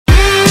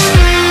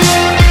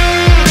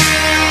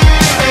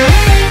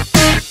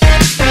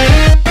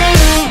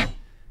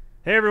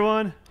Hey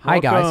everyone. Hi,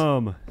 guys.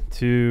 Welcome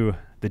to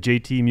the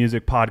JT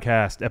Music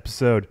Podcast,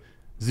 episode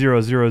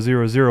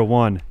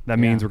 00001. That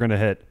means Yeah. we're going to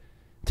hit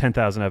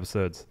 10,000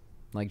 episodes.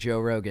 Like Joe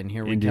Rogan,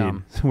 here we Indeed.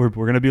 come. We're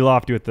going to be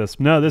lofty with this.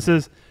 No, this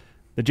is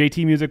the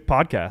JT Music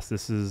Podcast.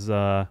 This is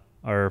our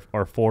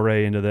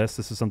foray into this.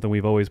 This is something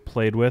we've always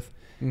played with.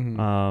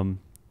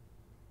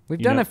 We've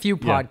You done know, a few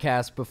yeah.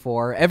 podcasts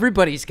before.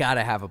 Everybody's got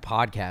to have a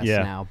podcast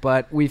Yeah. now.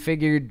 But we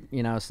figured,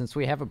 since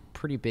we have a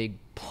pretty big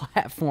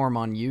platform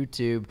on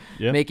YouTube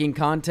Yeah. making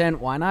content,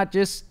 why not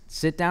just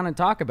sit down and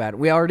talk about it?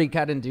 We already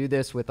kind of do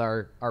this with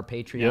our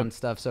Patreon Yep.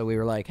 stuff. So we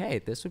were like, hey,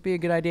 this would be a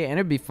good idea. And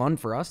it'd be fun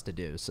for us to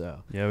do. So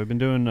Yeah, we've been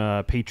doing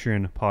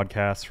Patreon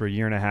podcasts for a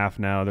year and a half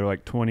now. They're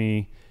like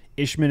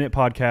 20-ish minute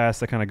podcasts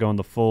that kind of go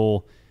into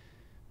full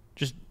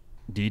just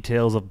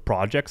details of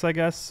projects, I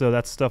guess. So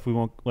that's stuff we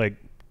won't like.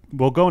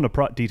 We'll go into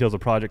details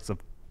of projects of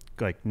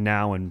like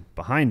now and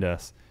behind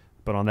us,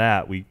 but on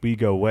that we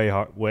go way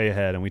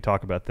ahead and we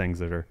talk about things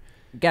that are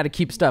got to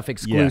keep stuff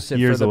exclusive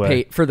years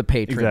away. for the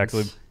patrons.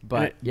 Exactly.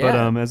 But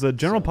As a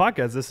general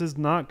podcast, this is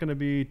not going to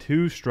be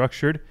too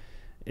structured.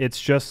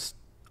 It's just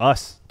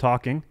us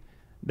talking.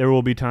 There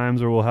will be times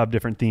where we'll have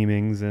different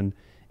themings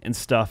and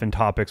stuff and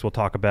topics we'll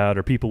talk about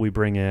or people we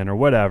bring in or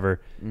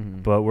whatever.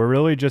 Mm-hmm. But we're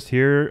really just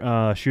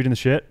here shooting the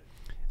shit.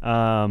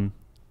 And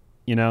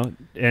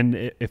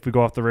if we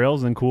go off the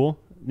rails, then cool.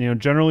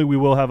 Generally we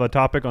will have a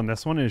topic on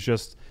this one. It's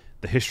just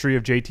the history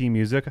of JT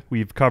Music.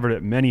 We've covered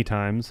it many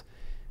times,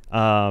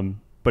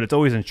 but it's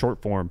always in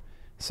short form.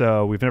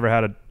 So we've never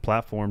had a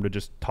platform to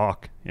just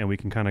talk, and we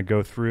can kind of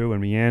go through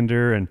and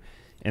meander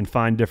and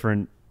find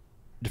different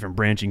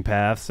branching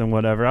paths and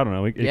whatever. I don't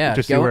know.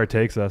 Just see where it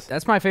takes us.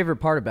 That's my favorite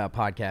part about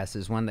podcasts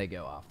is when they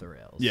go off the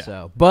rails. Yeah.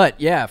 So, but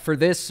yeah, for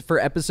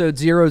episode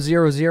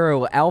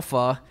 000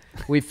 alpha,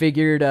 we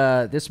figured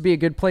this would be a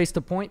good place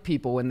to point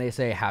people when they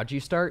say, how'd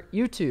you start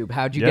YouTube?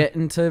 How'd you get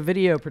into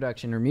video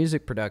production or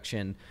music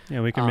production?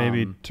 Yeah, we can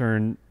maybe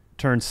turn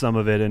some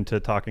of it into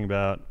talking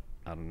about,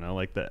 I don't know,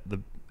 like the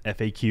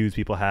FAQs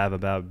people have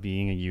about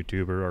being a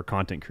YouTuber or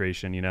content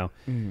creation,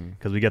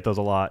 because we get those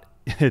a lot.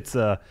 It's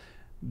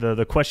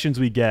the questions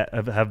we get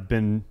have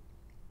been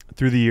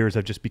through the years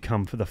have just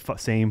become for the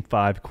same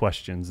 5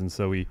 questions. And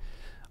so we,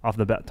 off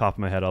the top of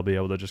my head, I'll be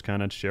able to just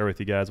kind of share with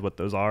you guys what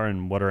those are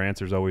and what our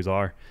answers always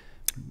are.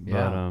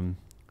 Yeah. But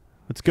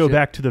let's go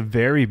back to the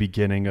very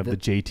beginning of the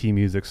JT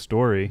Music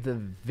story. The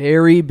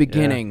very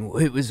beginning.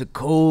 It was a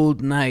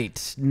cold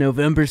night,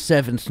 November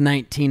 7th,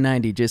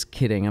 1990. Just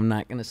kidding. I'm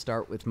not going to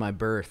start with my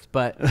birth.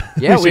 But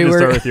yeah, we should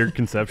start with your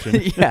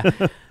conception.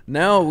 Yeah.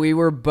 No, we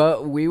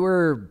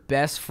were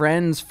best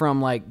friends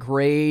from like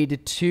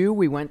grade 2.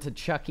 We went to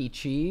Chuck E.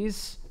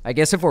 Cheese. I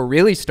guess if we're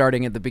really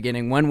starting at the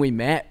beginning, when we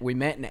met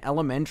in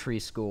elementary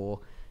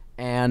school,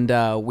 and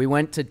we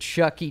went to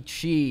Chuck E.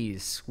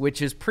 Cheese,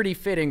 which is pretty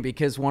fitting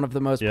because one of the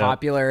most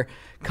popular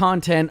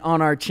content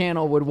on our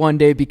channel would one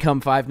day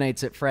become Five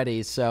Nights at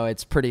Freddy's. So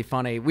it's pretty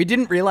funny. We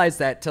didn't realize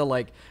that till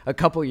like a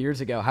couple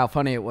years ago, how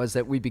funny it was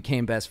that we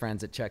became best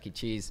friends at Chuck E.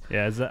 Cheese.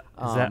 Yeah, is that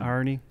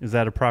irony? Is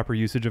that a proper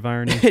usage of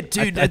irony?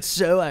 Dude, that's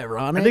so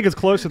ironic. I think it's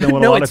closer than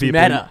what No, a lot of it's people.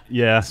 meta.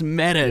 Yeah, It's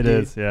meta, It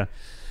dude. is. Yeah.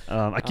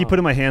 I keep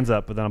putting my hands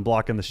up, but then I'm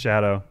blocking the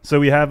shadow. So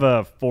we have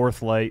a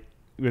fourth light.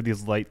 We have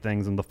these light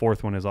things, and the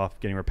fourth one is off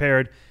getting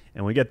repaired.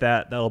 And we get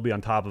that'll be on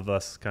top of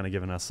us, kind of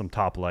giving us some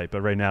top light.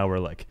 But right now we're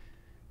like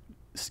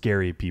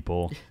scary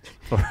people.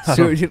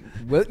 So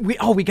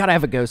we gotta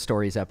have a ghost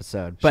stories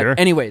episode. But Sure.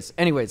 anyways,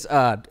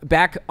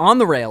 back on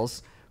the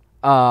rails.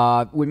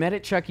 We met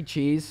at Chuck E.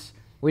 Cheese.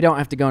 We don't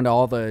have to go into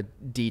all the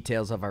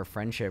details of our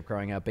friendship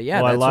growing up, but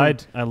yeah. Well,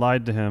 that's I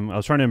lied to him. I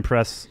was trying to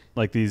impress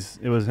like these.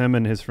 It was him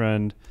and his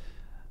friend.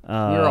 we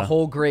were a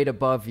whole grade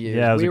above you.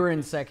 yeah, We were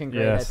in second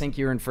grade. yes. I think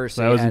you were in first.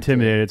 So so I you was had to-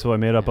 intimidated, so I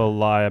made up a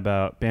lie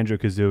about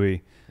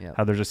Banjo-Kazooie. Yep.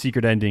 How there's a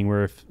secret ending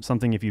where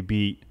if you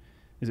beat,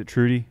 is it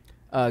Trudy?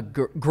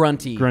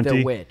 Grunty,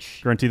 the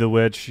witch. Grunty the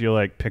witch, she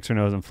like picks her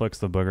nose and flicks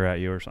the booger at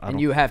you or something.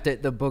 And you have to,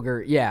 the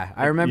booger, yeah.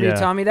 I remember you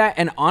telling me that.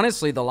 And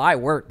honestly, the lie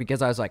worked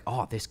because I was like,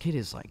 oh, this kid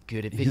is like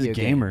good at He's video a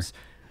gamer. games.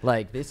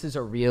 Like, this is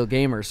a real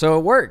gamer. So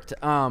it worked.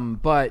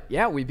 But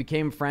yeah, we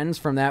became friends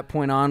from that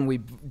point on. We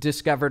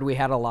discovered we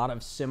had a lot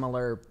of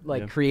similar,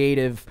 like,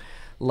 creative,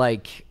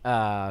 like,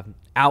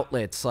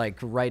 outlets, like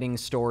writing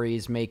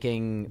stories,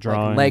 making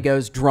Drawing. like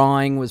Legos.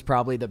 Drawing was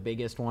probably the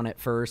biggest one at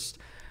first.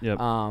 Yep.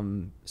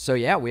 So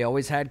yeah, we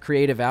always had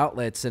creative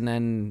outlets. And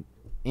then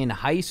in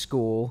high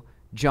school,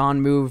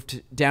 John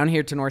moved down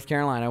here to North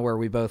Carolina, where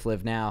we both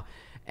live now.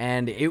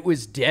 And it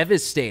was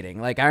devastating.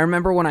 Like, I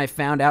remember when I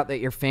found out that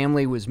your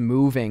family was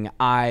moving,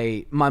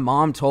 my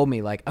mom told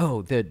me, like,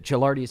 oh, the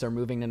Gilardis are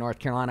moving to North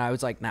Carolina. I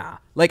was like, nah.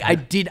 Like,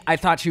 I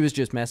thought she was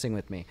just messing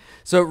with me.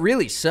 So it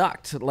really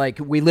sucked. Like,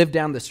 we lived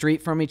down the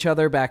street from each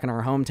other back in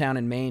our hometown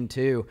in Maine,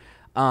 too.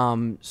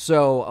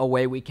 So a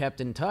way we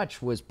kept in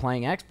touch was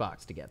playing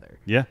Xbox together.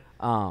 Yeah.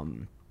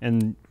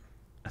 And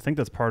I think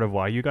that's part of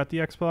why you got the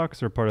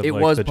Xbox, or part of It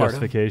like was the part of-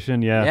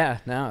 justification. Yeah. Yeah,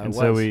 no, it And was.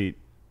 so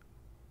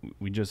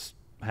we just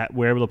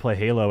were able to play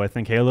Halo. I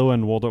think Halo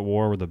and World at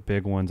War were the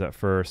big ones at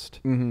first.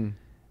 Mm-hmm.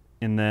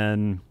 And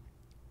then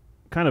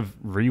kind of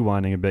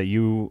rewinding a bit,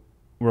 you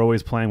were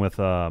always playing with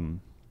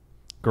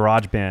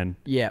GarageBand,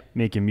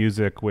 making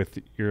music with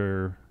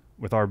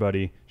our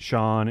buddy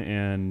Sean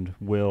and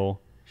Will.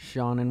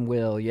 Sean and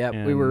Will, yep.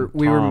 And we were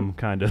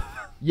kind of.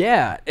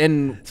 Yeah,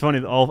 and it's funny.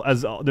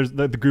 There's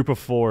the group of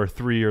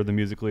three are the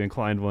musically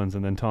inclined ones,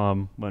 and then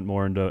Tom went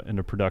more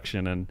into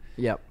production and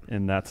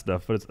that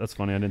stuff. But that's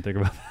funny. I didn't think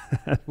about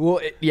that.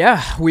 Well,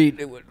 we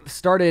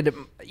started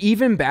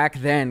even back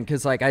then,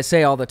 because like I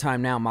say all the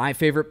time now, my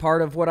favorite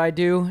part of what I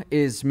do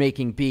is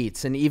making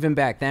beats. And even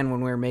back then,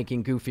 when we were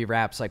making goofy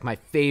raps, like my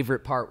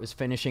favorite part was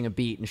finishing a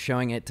beat and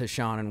showing it to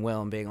Sean and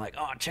Will and being like,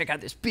 "Oh, check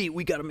out this beat.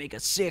 We got to make a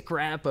sick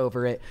rap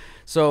over it."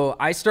 So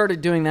I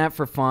started doing that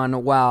for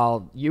fun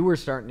while you were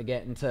starting to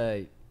get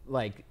into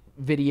like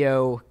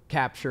video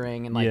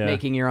capturing and like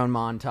making your own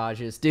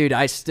montages. Dude,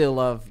 I still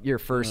love your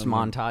first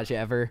montage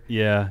ever.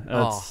 Yeah.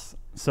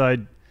 So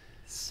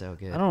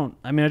good.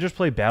 I just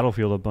play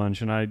Battlefield a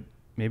bunch, and I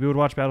maybe would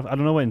watch Battlefield. I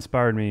don't know what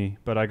inspired me,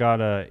 but I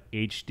got a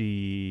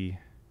HD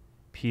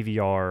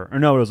PVR, or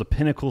no, it was a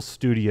Pinnacle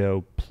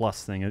Studio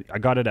Plus thing. I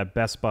got it at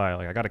Best Buy.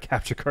 Like I got a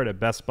capture card at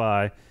Best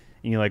Buy,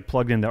 and you like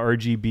plugged in the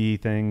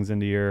RGB things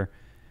into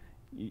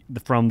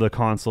from the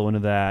console into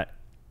that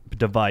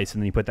device,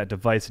 and then you put that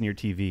device in your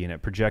TV, and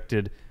it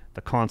projected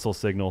the console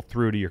signal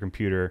through to your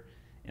computer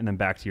and then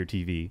back to your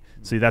TV.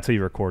 So that's how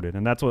you recorded,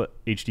 and that's what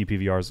HD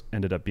PVRs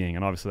ended up being.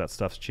 And obviously that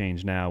stuff's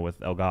changed now with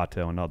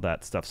Elgato and all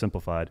that stuff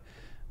simplified.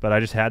 But I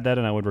just had that,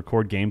 and I would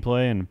record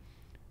gameplay, and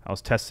I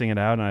was testing it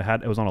out,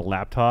 and it was on a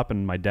laptop,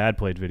 and my dad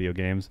played video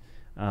games,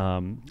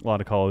 a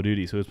lot of Call of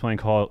Duty. So he was playing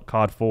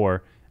COD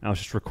 4. I was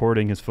just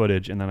recording his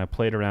footage, and then I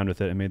played around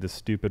with it and made this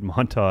stupid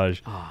montage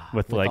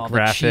with like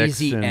graphics,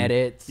 cheesy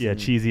edits,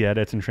 cheesy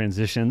edits and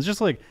transitions. Just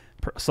like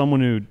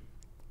someone who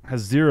has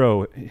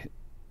zero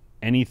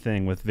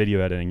anything with video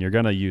editing, you're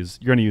gonna use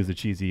the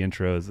cheesy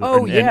intros,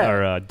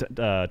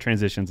 or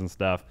transitions and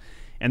stuff.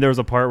 And there was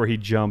a part where he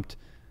jumped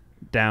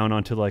down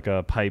onto like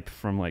a pipe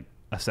from like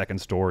a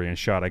second story and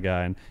shot a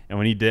guy, and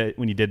when he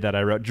did that,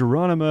 I wrote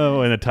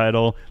Geronimo in a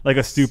title, like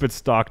a stupid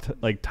stock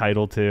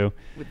title too,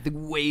 with the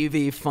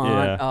wavy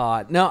font.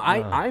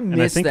 I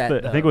missed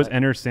that. I think it was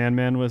Enter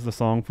Sandman was the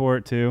song for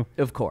it too,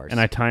 of course. And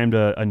I timed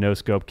a no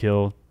scope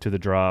kill to the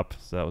drop,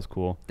 so that was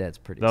cool. That's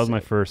pretty. That was my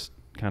first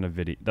kind of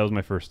video. That was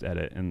my first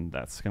edit, and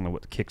that's kind of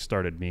what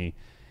kick-started me.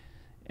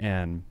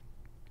 And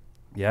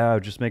I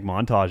would just make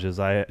montages.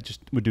 I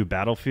just would do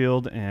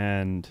Battlefield,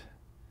 and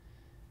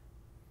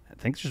I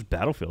think it's just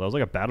Battlefield. I was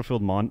like a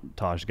Battlefield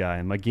montage guy,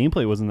 and my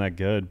gameplay wasn't that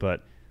good,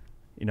 but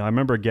I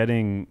remember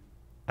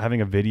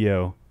having a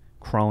video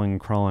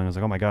crawling. I was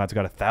like, oh my god, it's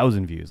got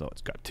 1,000 views. Oh,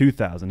 it's got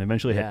 2,000.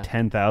 Eventually hit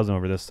 10,000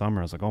 over this summer.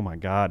 I was like, oh my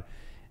god,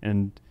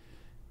 and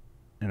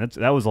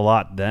that was a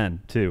lot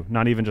then too.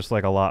 Not even just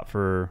like a lot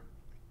for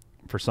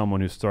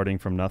someone who's starting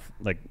from nothing,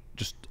 like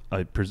just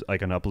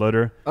like an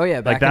uploader. Oh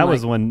yeah, like that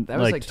was when that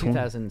was like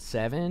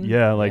 2007.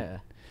 Yeah, like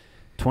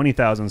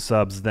 20,000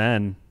 subs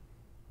then.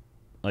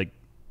 Like,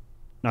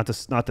 not to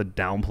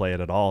downplay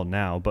it at all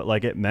now, but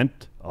like it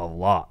meant a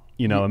lot.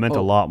 It meant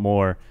a lot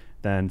more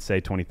than say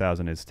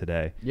 20,000 is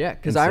today. Yeah,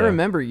 because I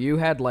remember you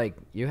had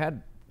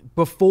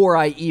before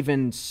I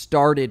even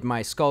started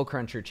my Skull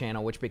Cruncher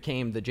channel, which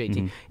became the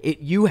JT.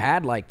 You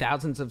had like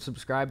thousands of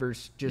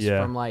subscribers just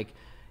from like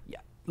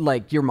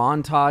your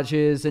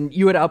montages, and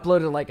you had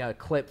uploaded like a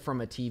clip from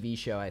a TV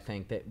show, I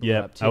think, that blew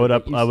up too.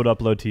 I would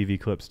upload TV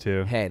clips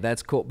too. Hey,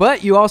 that's cool.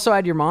 But you also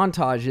had your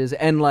montages,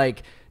 and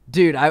like,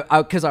 dude,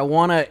 because I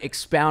want to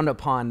expound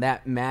upon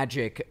that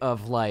magic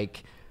of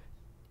like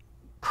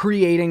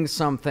creating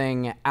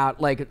something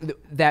out, like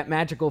that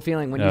magical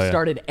feeling when you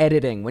started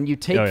editing, when you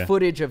take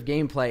footage of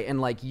gameplay and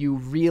like you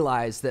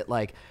realize that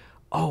like,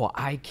 oh,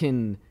 I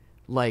can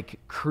like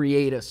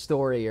create a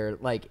story, or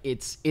like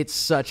it's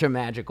such a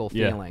magical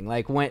feeling.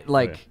 Like when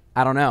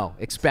I don't know,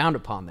 expound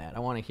upon that. I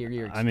want to hear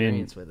your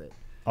experience with it.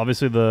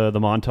 Obviously the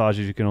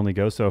montages, you can only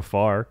go so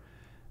far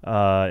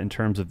in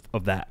terms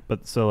of that,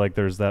 but so like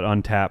there's that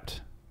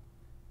untapped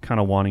kind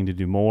of wanting to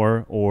do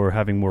more or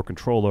having more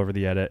control over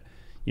the edit,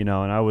 and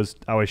I was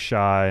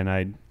shy, and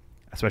I,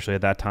 especially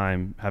at that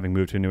time, having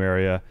moved to a new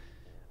area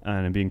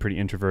and being pretty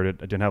introverted,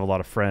 I didn't have a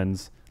lot of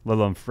friends, let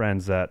alone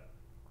friends that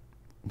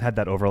had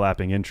that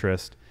overlapping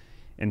interest.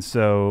 And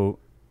so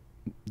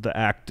the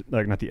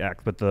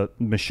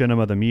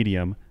Machinima, the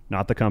medium,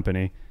 not the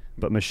company,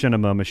 but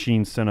Machinima,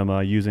 machine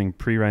cinema, using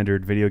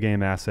pre-rendered video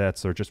game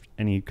assets or just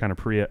any kind of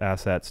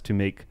pre-assets to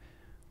make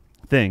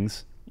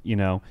things,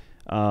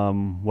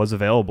 was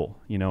available,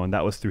 and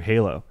that was through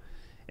Halo.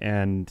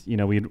 And,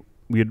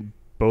 we had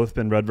both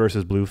been Red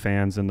versus Blue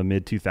fans in the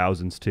mid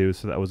 2000s too.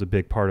 So that was a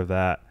big part of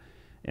that.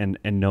 And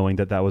knowing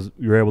that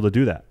you were able to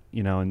do that,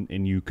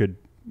 and you could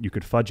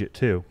fudge it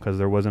too, because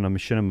there wasn't a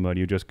machinima mode.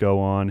 You just go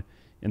on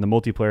in the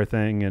multiplayer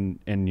thing,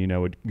 and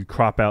you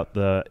crop out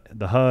the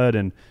HUD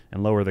and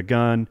lower the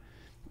gun,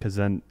 because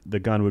then the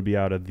gun would be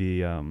out of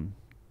the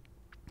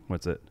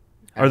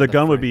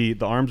the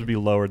arms would be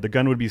lowered. The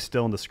gun would be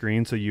still in the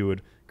screen, so you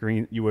would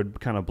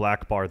kind of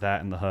black bar that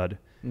in the HUD.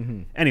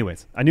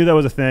 Anyways, I knew that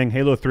was a thing.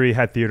 Halo 3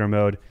 had theater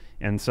mode,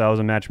 And so it was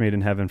a match made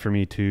in heaven for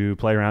me to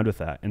play around with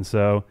that. And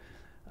so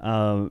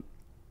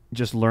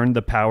just learned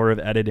the power of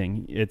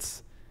editing.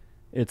 It's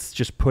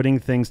just putting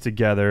things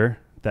together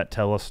that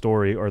tell a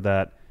story, or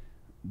that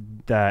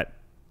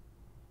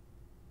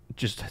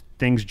just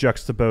things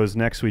juxtaposed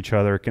next to each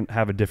other can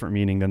have a different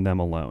meaning than them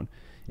alone.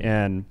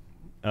 And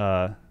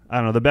I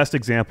don't know, the best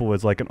example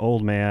was like an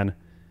old man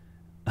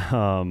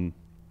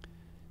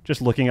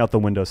just looking out the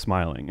window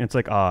smiling. And it's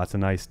like, it's a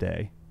nice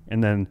day.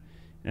 And then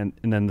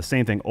the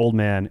same thing, old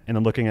man, and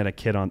then looking at a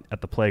kid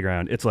at the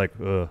playground. It's like,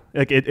 ugh.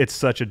 Like it's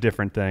such a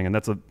different thing. And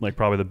that's like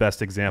probably the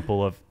best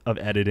example of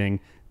editing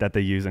that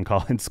they use in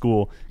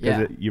school,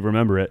 because you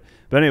remember it.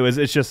 But anyways,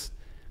 it's just,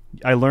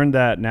 I learned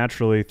that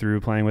naturally through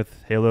playing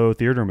with Halo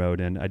Theater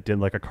Mode, and I did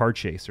like a car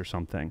chase or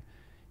something,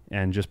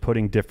 and just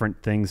putting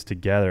different things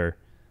together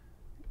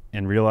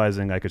and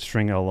realizing I could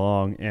string it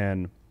along.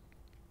 And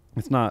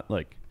it's not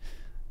like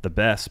the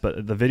best,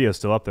 but the video is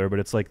still up there, but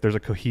it's like there's a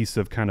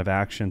cohesive kind of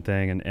action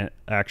thing and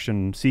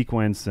action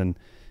sequence and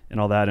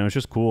all that. And it was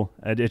just cool.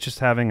 It's just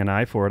having an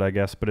eye for it, I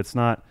guess, but it's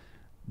not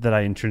that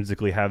I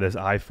intrinsically have this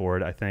eye for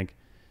it. I think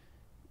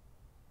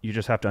you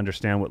just have to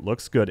understand what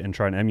looks good and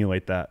try and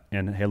emulate that.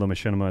 And Halo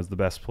Machinima is the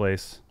best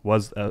place,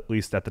 was at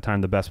least at the time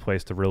the best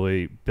place to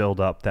really build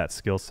up that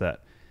skill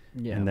set.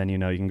 Yeah. And then, you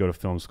can go to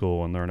film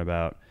school and learn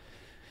about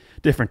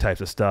different types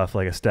of stuff,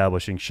 like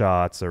establishing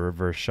shots or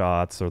reverse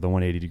shots or the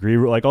 180 degree,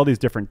 like all these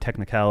different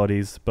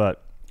technicalities.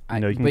 But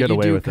you can get away with it.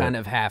 But you do kind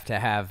of have to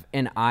have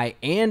an eye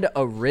and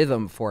a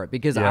rhythm for it,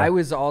 because I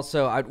was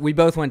also, we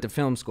both went to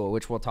film school,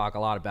 which we'll talk a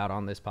lot about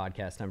on this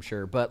podcast, I'm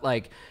sure. But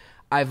like,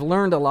 I've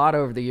learned a lot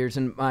over the years,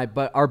 and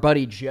our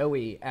buddy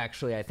Joey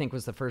actually, I think,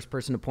 was the first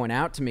person to point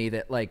out to me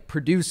that like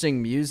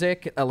producing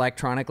music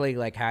electronically,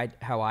 like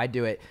how I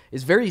do it,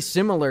 is very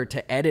similar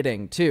to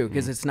editing too,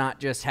 because it's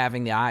not just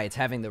having the eye, it's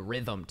having the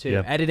rhythm too.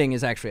 Yep. Editing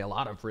is actually a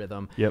lot of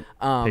rhythm. Yep.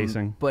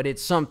 Pacing. But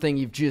it's something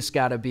you've just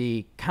got to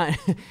be kind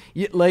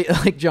of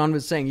like John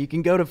was saying. You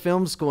can go to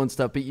film school and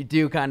stuff, but you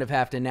do kind of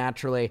have to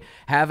naturally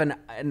have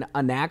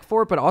a knack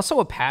for it, but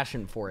also a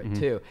passion for it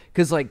too.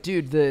 Because like,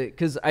 dude,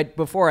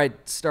 before I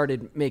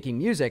started making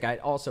music, I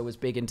also was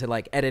big into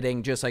like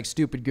editing, just like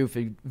stupid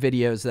goofy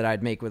videos that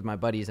I'd make with my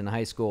buddies in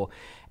high school.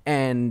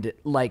 And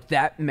like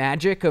that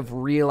magic of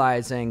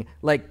realizing,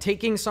 like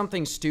taking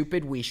something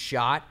stupid we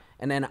shot,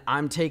 and then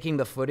I'm taking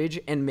the footage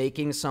and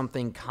making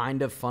something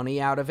kind of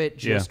funny out of it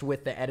just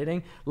with the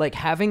editing, like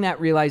having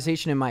that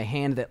realization in my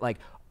hand that like,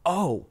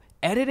 oh,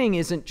 editing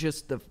isn't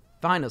just the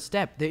final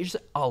step. There's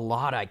a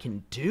lot I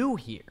can do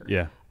here.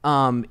 Yeah.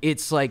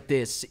 It's like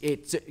this,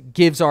 it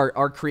gives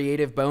our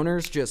creative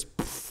boners just,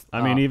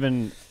 I mean,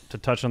 even to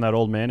touch on that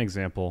old man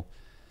example,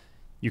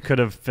 you could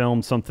have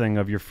filmed something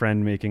of your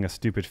friend making a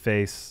stupid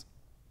face,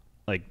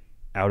 like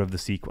out of the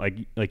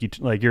sequence,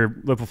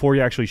 but before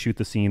you actually shoot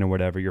the scene or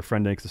whatever, your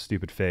friend makes a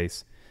stupid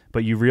face,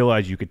 but you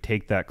realize you could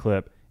take that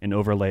clip and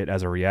overlay it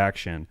as a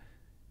reaction,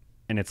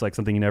 and it's like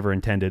something you never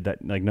intended,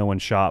 that like no one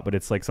shot, but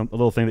it's like a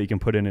little thing that you can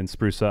put in and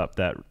spruce up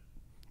that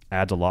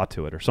adds a lot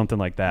to it, or something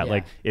like that. Yeah.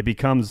 Like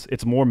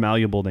it's more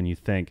malleable than you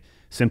think,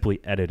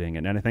 simply editing.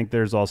 And I think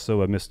there's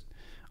also a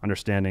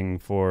misunderstanding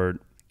for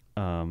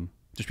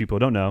just people who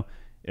don't know.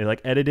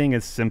 Like editing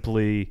is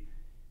simply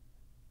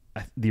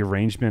the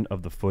arrangement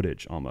of the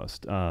footage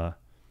almost.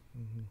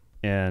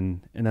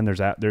 And then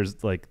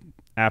there's like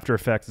After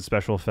Effects and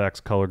special effects,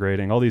 color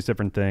grading, all these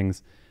different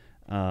things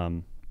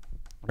are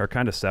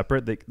kind of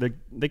separate.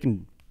 They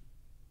can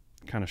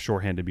kind of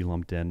shorthanded be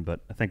lumped in,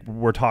 but I think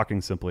we're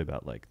talking simply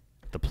about like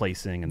the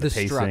placing and the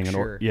pacing and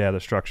the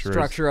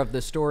structure of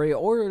the story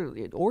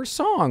or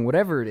song,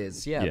 whatever it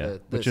is.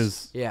 Which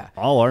is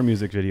all our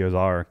music videos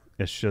are.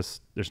 It's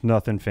just, there's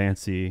nothing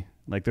fancy.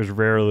 Like there's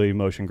rarely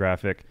motion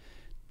graphic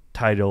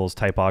titles,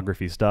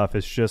 typography stuff.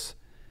 It's just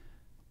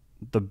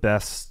the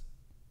best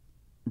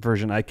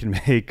version I can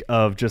make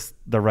of just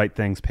the right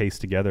things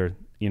paced together,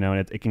 and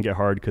it can get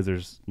hard because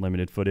there's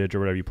limited footage or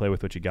whatever. You play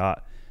with what you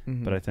got.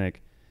 Mm-hmm. But I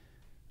think,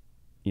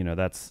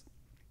 that's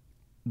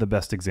the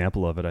best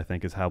example of it, I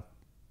think, is how,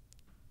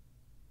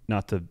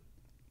 not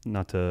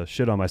to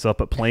shit on myself,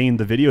 but plain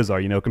the videos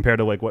are, compared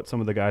to like what some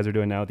of the guys are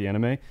doing now with the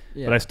anime.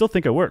 Yeah. But I still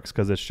think it works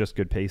because it's just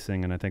good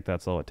pacing, and I think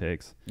that's all it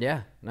takes.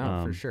 Yeah,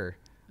 no, for sure.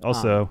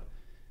 Also,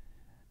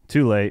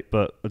 too late,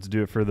 but let's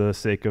do it for the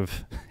sake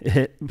of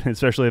it,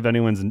 especially if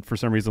anyone's for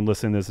some reason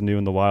listening to this new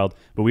in the wild.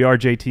 But we are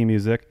JT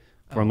Music,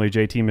 formerly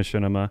JT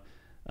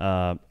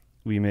Machinima.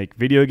 We make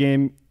video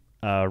game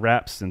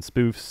raps and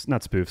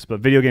not spoofs,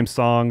 but video game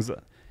songs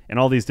and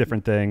all these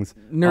different things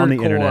on the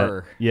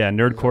internet. Yeah,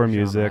 nerdcore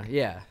music.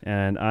 Yeah.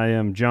 And I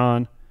am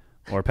John,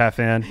 or Pat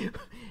Fan.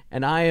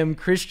 And I am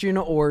Christian,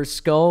 or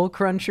Skull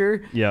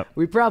Cruncher. Yep.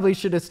 We probably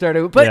should have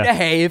started, but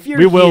hey, if you're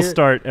We will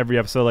start every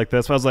episode like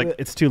this. I was like,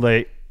 it's too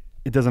late.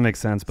 It doesn't make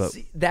sense, but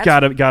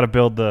gotta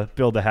build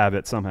the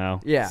habit somehow.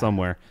 Yeah.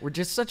 Somewhere. We're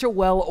just such a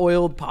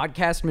well-oiled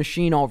podcast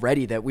machine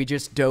already that we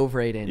just dove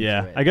right into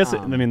it. I guess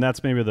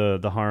that's maybe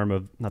the harm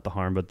of, not the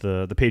harm, but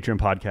the Patreon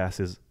podcast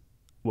is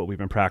what we've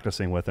been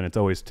practicing with, and it's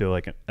always to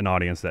like an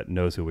audience that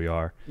knows who we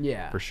are.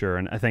 Yeah. For sure.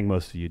 And I think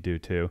most of you do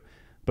too.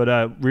 But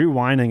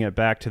rewinding it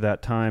back to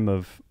that time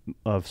of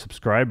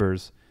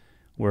subscribers,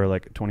 where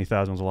like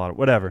 20,000 was a lot,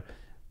 whatever.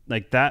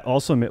 Like that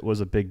also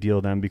was a big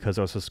deal then because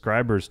our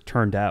subscribers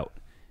turned out,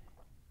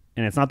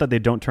 and it's not that they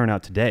don't turn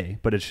out today,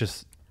 but it's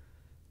just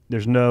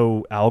there's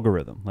no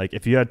algorithm. Like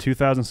if you had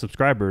 2,000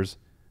 subscribers,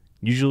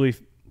 usually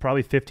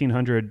probably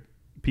 1,500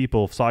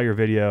 people saw your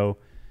video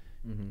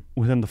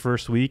within the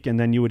first week, and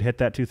then you would hit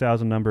that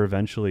 2,000 number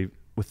eventually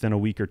within a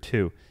week or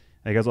two.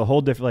 Like as a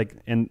whole different, like,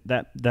 and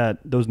that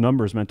those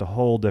numbers meant a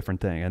whole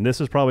different thing. And this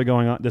is probably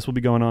going on. This will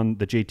be going on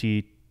the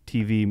JT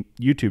TV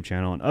YouTube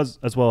channel, and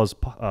as well as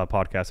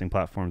podcasting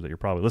platforms that you're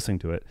probably listening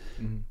to it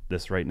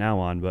this right now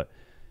on. But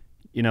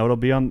you know, it'll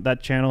be on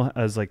that channel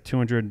as like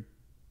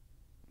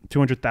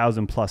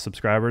 200,000 plus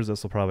subscribers.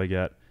 This will probably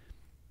get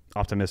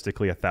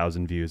optimistically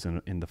 1,000 views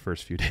in the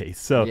first few days.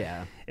 So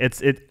yeah,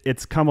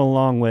 it's come a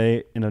long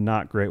way in a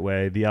not great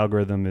way. The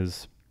algorithm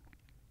is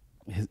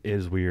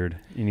weird.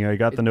 You know, you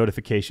got the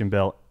notification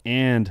bell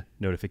and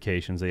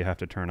notifications that you have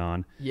to turn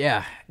on.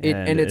 Yeah,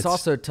 and it's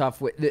also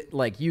tough with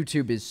like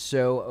YouTube is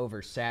so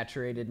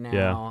oversaturated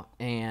now,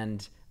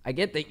 and I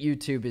get that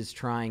YouTube is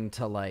trying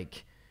to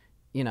like,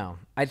 you know,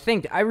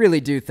 I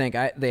really do think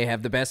they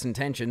have the best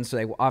intentions, so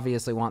they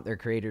obviously want their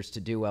creators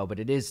to do well, but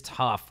it is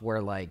tough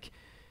where like,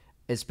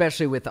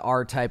 especially with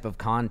our type of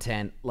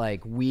content,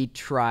 like we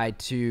try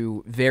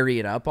to vary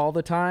it up all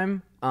the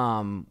time.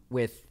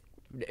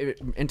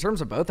 In terms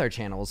of both our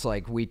channels,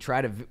 like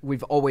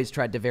we've always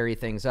tried to vary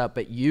things up,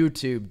 but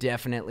YouTube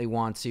definitely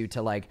wants you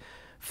to like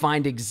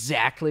find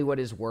exactly what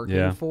is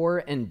working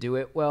for and do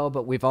it well.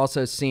 But we've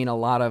also seen a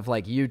lot of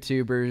like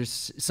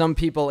YouTubers, some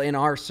people in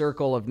our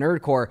circle of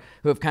nerdcore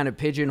who have kind of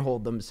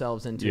pigeonholed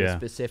themselves into a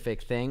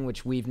specific thing,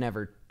 which we've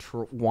never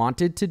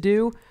wanted to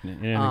do.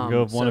 And it can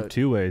go one of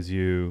two ways.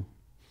 You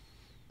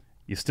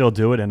still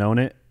do it and own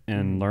it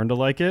and learn to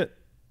like it,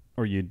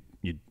 or you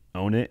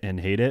own it and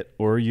hate it,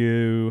 or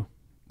you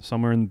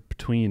somewhere in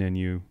between and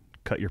you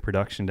cut your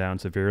production down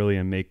severely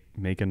and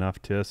make enough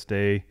to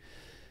stay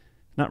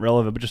not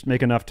relevant, but just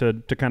make enough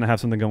to kind of have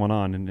something going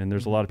on. And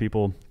there's a lot of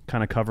people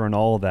kind of covering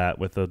all of that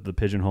with the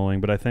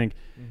pigeonholing. But I think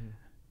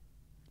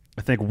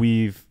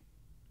we've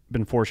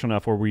been fortunate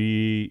enough where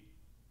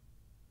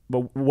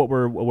but what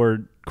we're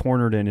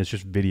cornered in is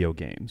just video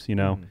games, you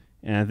know?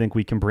 And I think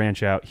we can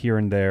branch out here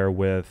and there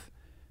with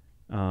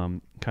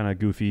kind of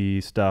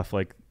goofy stuff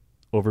like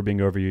Over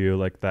Being Over You,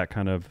 like that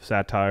kind of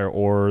satire,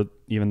 or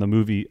even the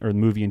movie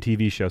and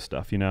TV show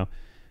stuff, you know?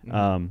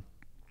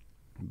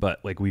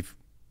 But like we've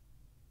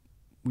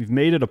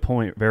made it a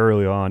point very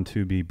early on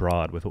to be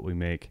broad with what we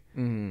make.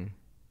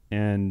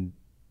 And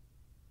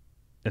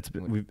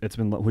we've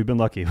been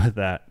lucky with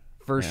that.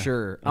 For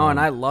sure. Oh, and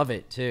I love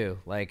it too.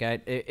 Like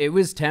it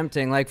was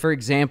tempting. Like for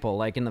example,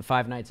 like in the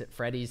Five Nights at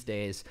Freddy's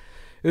days,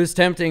 it was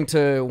tempting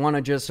to want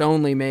to just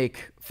only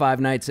make Five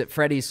Nights at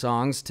Freddy's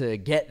songs to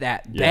get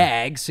that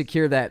bag,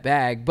 secure that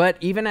bag. But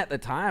even at the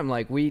time,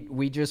 like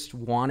we just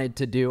wanted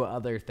to do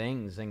other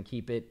things and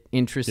keep it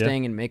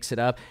interesting and mix it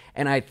up.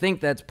 And I think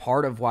that's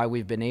part of why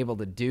we've been able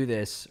to do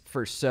this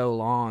for so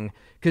long.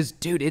 Because,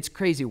 dude, it's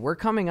crazy. We're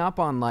coming up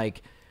on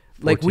like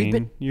we've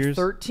been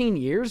 13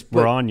 years. But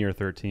we're on year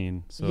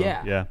 13. So,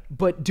 yeah.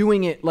 But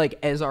doing it like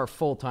as our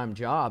full-time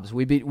jobs.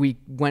 We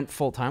went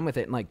full-time with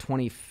it in like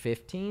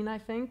 2015, I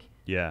think.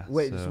 Yeah.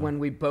 Was when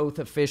we both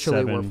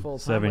officially were full-time.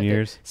 7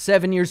 years.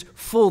 7 years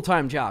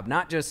full-time job,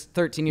 not just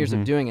 13 years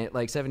of doing it,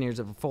 like 7 years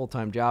of a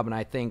full-time job. And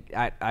I think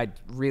I'd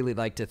really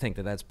like to think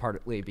that that's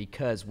partly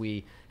because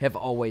we have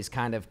always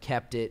kind of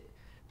kept it,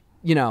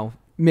 you know,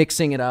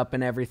 mixing it up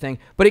and everything.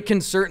 But it can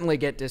certainly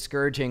get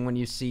discouraging when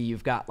you see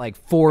you've got like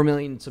 4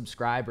 million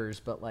subscribers,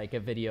 but like a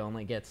video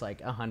only gets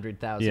like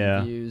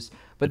 100,000 views.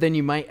 But then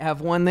you might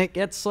have one that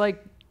gets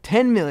like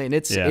 10 million.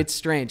 It's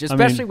strange,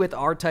 especially with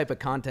our type of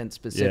content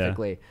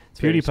specifically.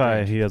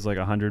 PewDiePie, he has like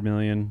 100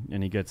 million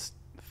and he gets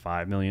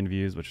 5 million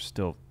views, which is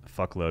still a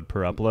fuckload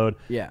per upload.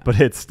 Yeah. But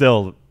it's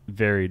still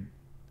very,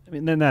 I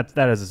mean, then that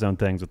has its own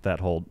things with that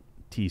whole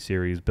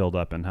T-series build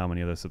up and how many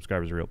of the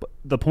subscribers are real. But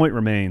the point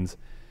remains,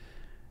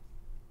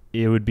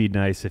 it would be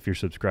nice if your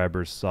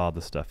subscribers saw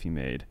the stuff you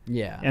made.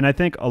 Yeah. And I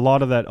think a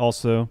lot of that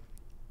also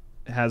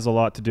has a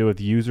lot to do with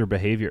user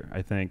behavior,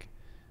 I think.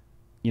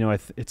 You know,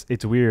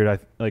 it's weird.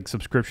 Like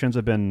subscriptions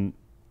have been,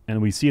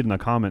 and we see it in the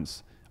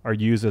comments, are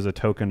used as a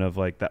token of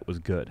like that was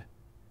good,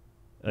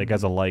 like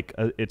as a like.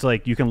 It's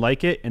like you can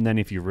like it, and then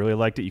if you really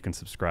liked it, you can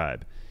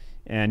subscribe,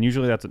 and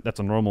usually that's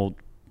a normal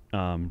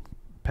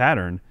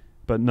pattern.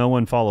 But no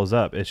one follows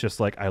up. It's just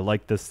like I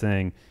like this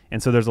thing,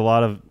 and so there's a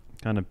lot of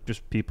kind of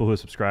just people who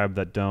subscribe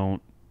that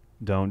don't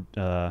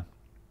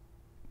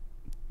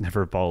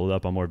never followed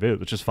up on more videos,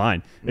 which is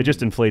fine. It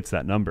just inflates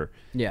that number.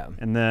 Yeah,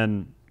 and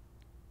then.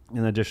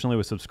 And additionally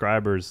with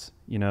subscribers,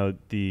 you know,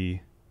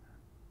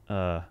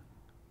 God,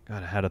 I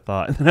had a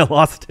thought and then I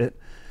lost it.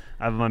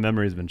 My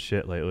memory's been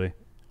shit lately.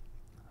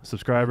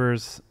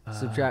 Subscribers.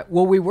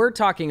 Well, we were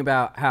talking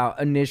about how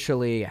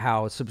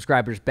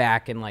subscribers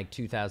back in like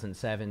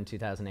 2007,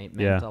 2008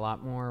 meant a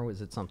lot more.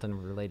 Was it something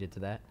related to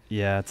that?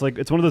 Yeah, it's like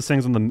it's one of those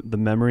things when the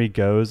memory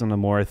goes, and the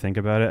more I think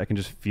about it, I can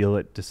just feel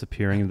it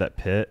disappearing in that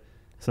pit.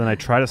 So then I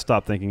try to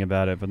stop thinking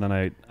about it, but then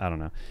I don't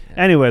know.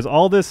 Yeah. Anyways,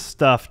 all this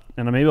stuff,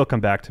 and maybe it'll come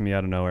back to me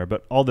out of nowhere,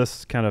 but all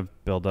this kind of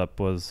build up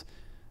was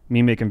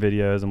me making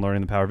videos and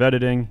learning the power of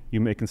editing, you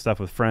making stuff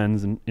with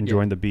friends and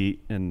enjoying the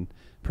beat and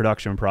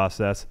production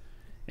process.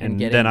 And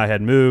then I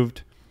had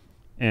moved,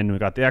 and we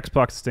got the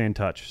Xbox to stay in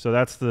touch. So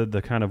that's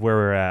the kind of where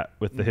we're at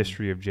with the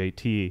history of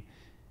JT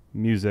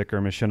Music or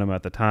Machinima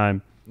at the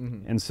time.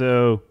 And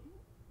so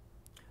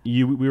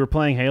we were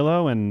playing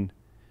Halo, and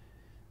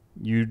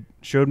you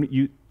showed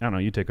me. I don't know.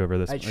 You take over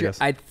this. I guess.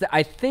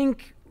 I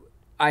think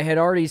I had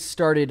already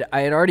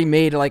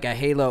made like a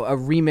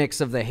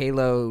remix of the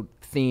Halo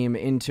theme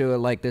into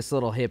like this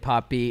little hip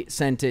hop beat.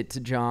 Sent it to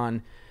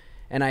John.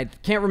 And I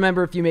can't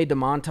remember if you made the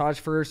montage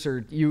first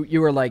or you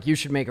were like, you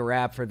should make a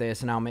rap for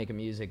this and I'll make a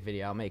music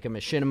video. I'll make a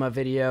Machinima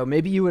video.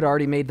 Maybe you had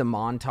already made the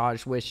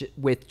montage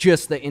with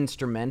just the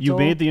instrumental. You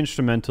made the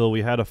instrumental.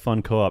 We had a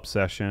fun co-op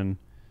session.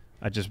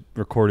 I just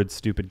recorded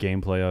stupid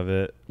gameplay of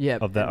it. Yeah.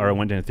 Or I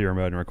went into Ethereum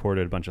mode and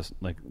recorded a bunch of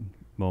like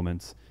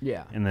moments.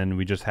 Yeah. And then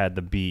we just had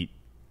the beat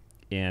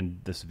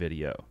and this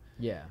video.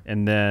 Yeah.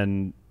 And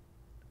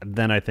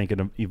then I think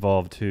it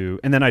evolved to,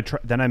 and then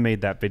I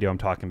made that video I'm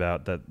talking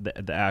about,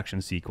 the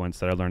action sequence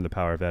that I learned the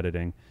power of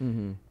editing.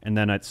 And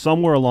then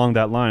somewhere along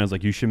that line, I was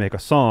like, you should make a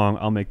song,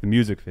 I'll make the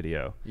music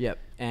video. Yep.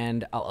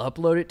 And I'll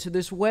upload it to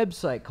this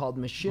website called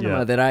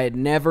Machinima that I had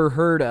never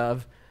heard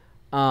of.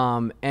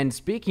 And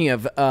speaking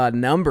of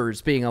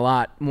numbers being a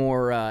lot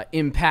more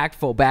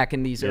impactful back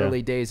in these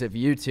early days of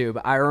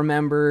YouTube, I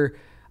remember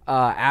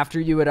after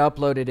you had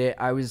uploaded it,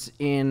 I was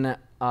in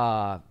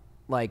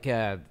like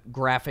a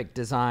graphic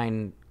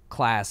design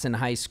class in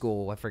high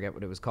school. I forget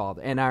what it was called.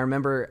 And I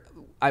remember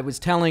I was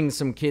telling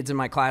some kids in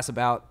my class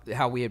about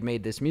how we had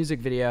made this music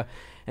video,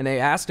 and they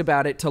asked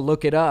about it to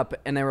look it up,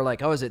 and they were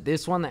like, oh, is it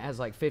this one that has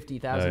like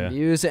 50,000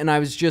 views? And I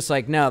was just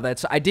like, no,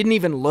 I didn't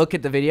even look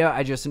at the video.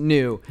 I just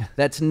knew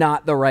that's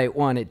not the right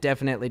one. It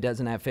definitely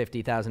doesn't have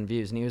 50,000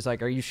 views. And he was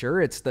like, are you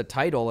sure? It's the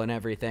title and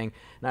everything.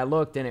 And I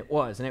looked, and it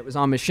was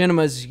on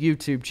Machinima's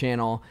YouTube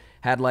channel.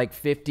 Had like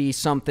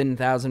 50-something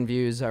thousand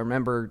views. I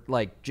remember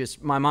like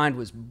just my mind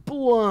was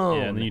blown.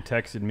 Yeah, and then you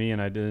texted me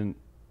and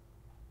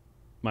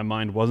my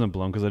mind wasn't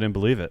blown because I didn't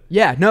believe it.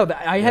 Yeah, no,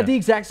 I had the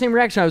exact same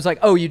reaction. I was like,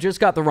 oh, you just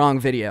got the wrong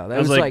video. That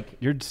was like,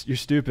 you're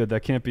stupid.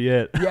 That can't be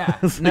it. Yeah,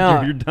 no.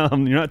 Like, you're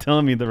dumb. You're not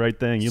telling me the right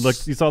thing. You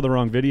saw the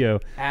wrong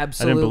video.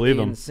 Absolutely I didn't believe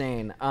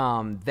insane.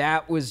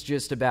 That was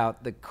just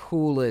about the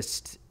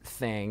coolest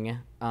thing.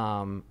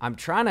 I'm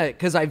trying to,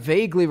 because I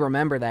vaguely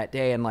remember that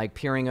day and like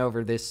peering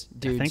over this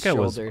dude's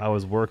shoulder. I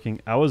was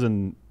working. I was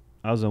in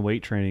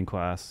weight training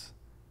class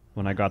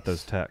when I got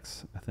those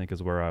texts. I think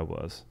is where I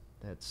was.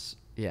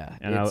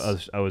 And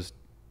I was,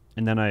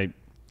 and then I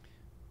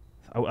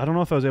don't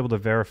know if I was able to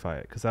verify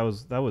it because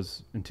that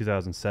was in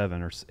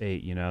 2007 or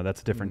 8. You know,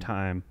 that's a different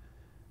time.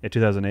 In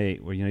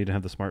 2008, where you didn't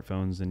have the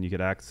smartphones and you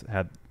could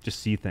just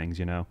see things.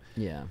 You know.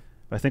 Yeah.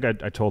 But I think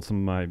I told some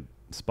of my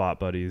spot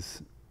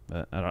buddies.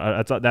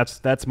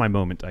 That's my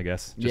moment, I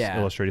guess. Just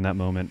illustrating that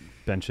moment,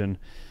 benching.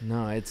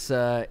 No,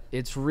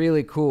 it's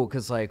really cool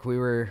because like we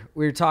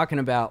were talking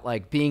about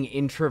like being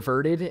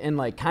introverted and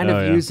like kind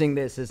of using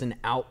this as an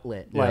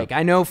outlet. Yeah. Like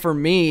I know for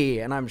me,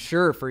 and I'm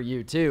sure for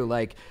you too,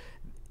 like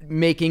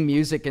making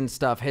music and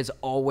stuff has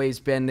always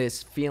been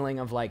this feeling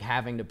of like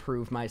having to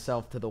prove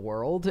myself to the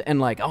world and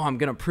like, oh, I'm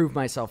gonna prove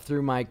myself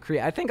through my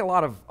I think a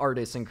lot of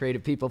artists and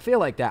creative people feel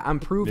like that. I'm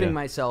proving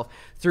myself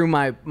through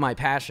my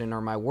passion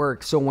or my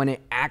work. So when it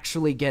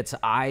actually gets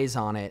eyes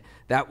on it,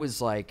 that was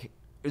like,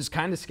 it was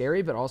kind of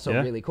scary, but also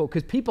really cool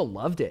because people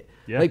loved it.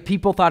 Yeah. Like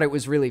people thought it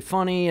was really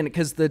funny, and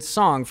because the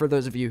song, for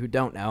those of you who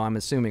don't know, I'm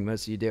assuming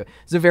most of you do,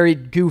 it's a very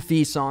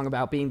goofy song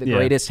about being the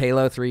greatest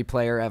Halo 3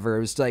 player ever. It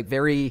was like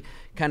very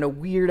kind of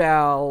Weird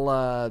Al,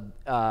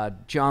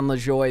 John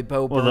LaJoie,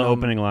 Bo Burnham. Well, the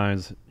opening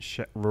lines,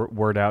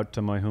 word out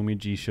to my homie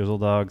G Shizzle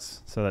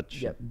Dogs, so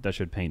that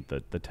should paint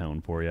the tone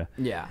for you.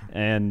 Yeah.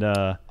 And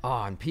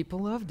and people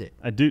loved it.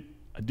 I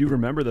do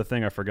remember the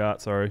thing I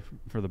forgot. Sorry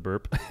for the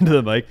burp into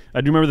the mic.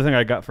 I do remember the thing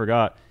I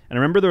forgot. And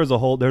I remember there's a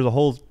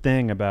whole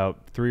thing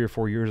about 3 or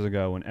 4 years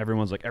ago when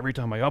everyone's like, every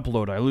time I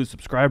upload, I lose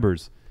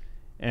subscribers.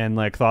 And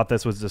like thought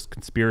this was this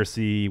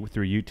conspiracy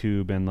through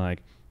YouTube, and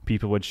like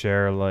people would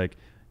share like,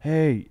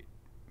 hey,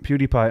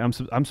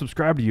 PewDiePie, I'm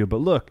subscribed to you, but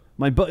look,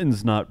 my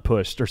button's not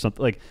pushed or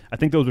something. Like I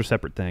think those are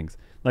separate things.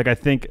 Like I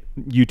think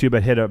YouTube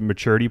had hit a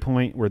maturity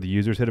point where the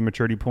users hit a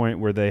maturity point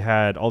where they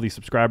had all these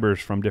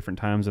subscribers from different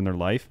times in their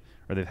life,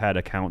 or they've had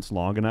accounts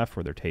long enough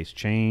where their tastes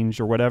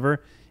change or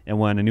whatever. And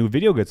when a new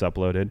video gets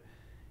uploaded,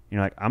 you're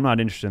like, I'm not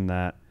interested in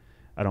that.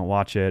 I don't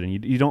watch it, and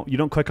you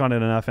don't click on it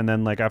enough, and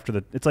then like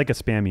after it's like a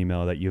spam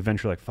email that you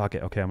eventually like, fuck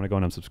it, okay, I'm gonna go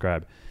and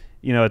unsubscribe.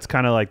 You know, it's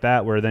kind of like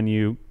that where then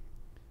at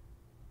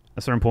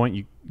a certain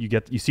point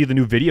you see the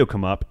new video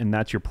come up, and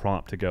that's your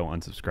prompt to go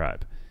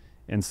unsubscribe.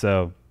 And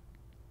so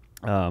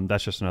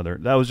That's just another.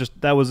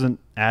 That wasn't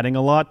adding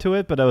a lot to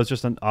it, but that was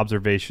just an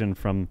observation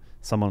from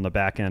someone on the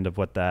back end of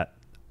what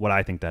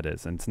I think that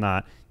is, and it's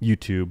not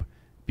YouTube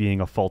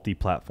being a faulty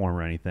platform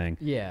or anything.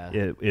 Yeah.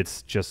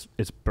 It's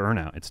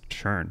burnout. It's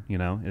churn. You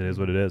know, it is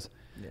what it is.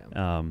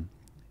 Yeah.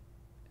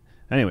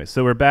 Anyway,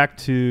 so we're back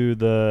to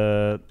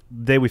the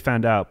day we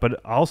found out,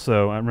 but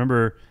also I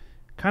remember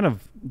kind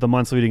of the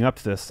months leading up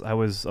to this.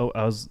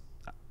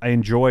 I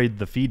enjoyed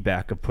the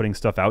feedback of putting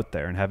stuff out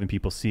there and having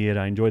people see it.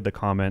 I enjoyed the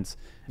comments.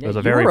 Yeah,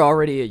 you were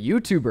already a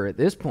YouTuber at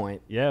this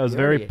point. Yeah, it was a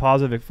very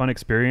positive, fun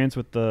experience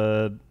with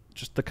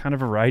just the kind of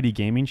variety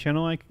gaming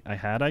channel I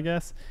had, I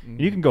guess. And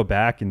you can go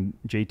back in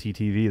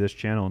JTTV, this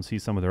channel, and see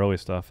some of the early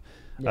stuff.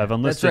 Yeah, I've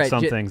unlisted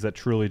some things that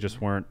truly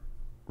just weren't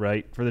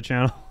right for the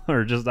channel,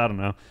 or just, I don't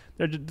know.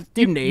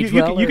 Didn't age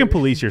well. You can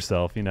police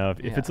yourself, you know.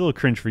 If it's a little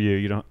cringe for you,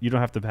 you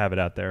don't have to have it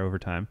out there over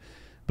time.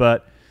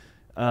 But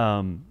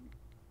God,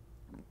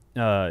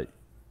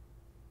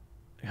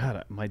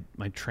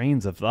 my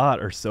trains of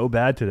thought are so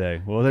bad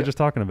today. What was I just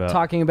talking about?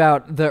 Talking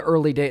about the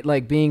early day,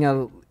 like being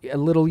a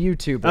little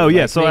YouTuber. Oh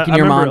yeah, like so making I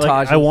your remember,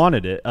 montages. I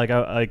wanted it.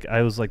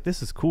 I was like,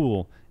 this is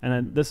cool,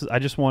 and I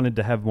just wanted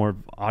to have more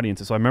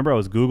audiences. So I remember I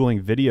was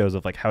Googling videos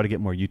of like how to get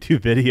more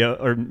YouTube video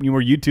or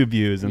more YouTube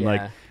views, and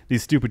like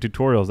these stupid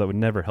tutorials that would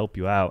never help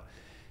you out.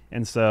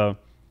 And so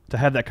to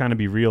have that kind of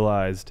be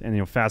realized,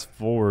 and fast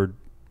forward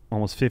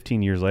almost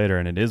 15 years later,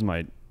 and it is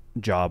my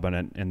job,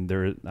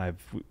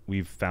 and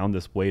we've found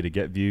this way to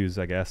get views,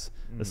 I guess.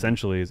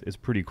 Essentially is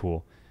pretty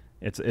cool.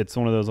 It's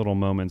one of those little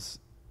moments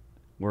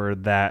where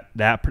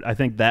I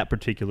think that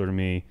particular to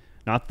me,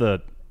 not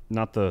the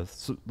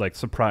like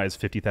surprise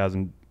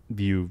 50,000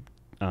 view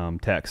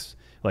text,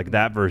 like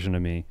that version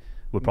of me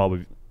would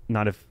probably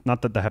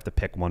not that I have to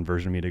pick one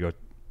version of me to go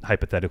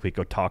hypothetically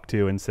go talk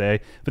to and say,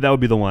 but that would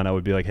be the one I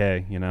would be like,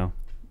 hey,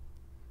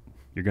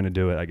 you're gonna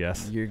do it, I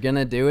guess. You're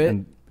gonna do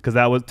it, because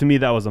that was, to me,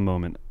 that was a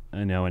moment.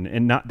 I know,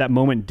 and not that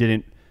moment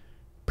didn't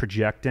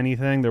project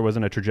anything. There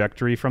wasn't a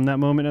trajectory from that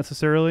moment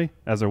necessarily,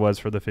 as there was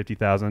for the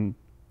 50,000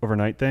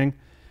 overnight thing.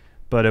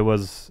 But it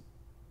was,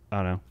 I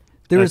don't know.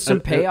 There was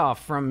some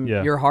payoff from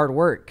your hard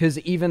work, because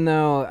even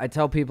though I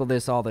tell people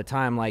this all the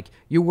time, like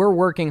you were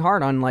working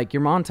hard on like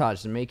your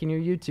montage and making your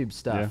YouTube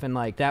stuff, and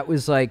like that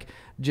was like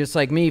just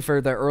like me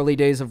for the early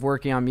days of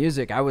working on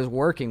music. I was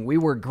working. We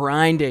were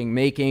grinding,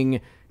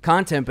 making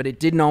content, but it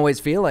didn't always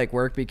feel like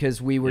work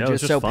because we were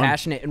just so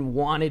passionate and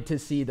wanted to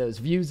see those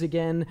views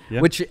again,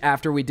 which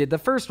after we did the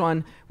first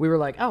one, we were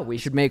like, oh, we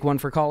should make one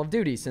for Call of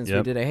Duty since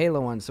we did a Halo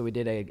one. So we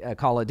did a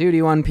Call of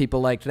Duty one. People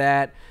liked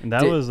that. And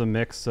that was a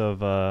mix of,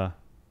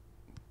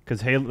 because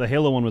the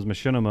Halo one was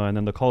machinima, and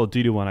then the Call of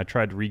Duty one, I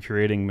tried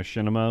recreating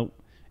machinima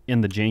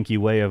in the janky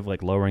way of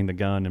like lowering the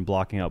gun and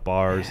blocking out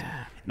bars.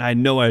 And I had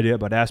no idea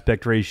about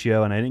aspect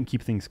ratio, and I didn't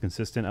keep things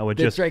consistent. I would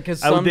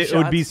it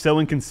would be so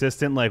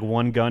inconsistent. Like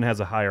one gun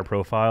has a higher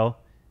profile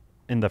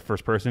in the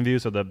first person view,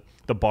 so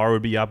the bar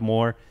would be up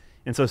more,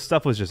 and so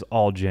stuff was just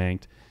all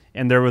janked.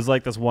 And there was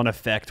like this one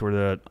effect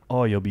where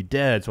you'll be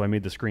dead, so I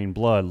made the screen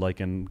blood,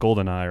 like in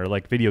GoldenEye, or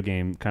like video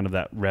game, kind of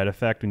that red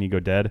effect when you go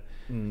dead.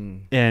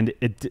 And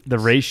the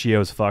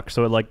ratio is fucked,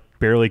 so it like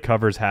barely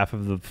covers half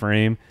of the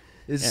frame.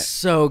 It's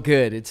so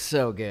good. It's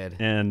so good.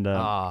 And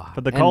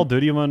but the Call of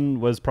Duty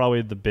one was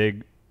probably the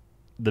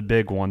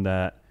big one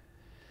that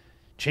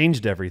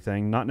changed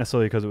everything. Not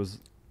necessarily because it was,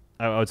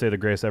 I would say, the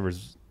greatest ever.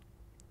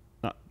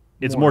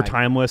 It's more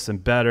timeless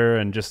and better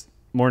and just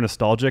more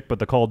nostalgic. But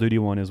the Call of Duty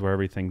one is where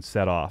everything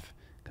set off,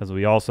 because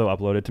we also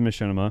uploaded to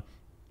Machinima,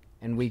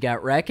 and we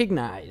got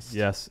recognized.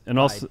 Yes, and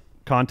also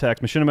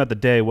context, Machinima at the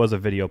day was a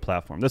video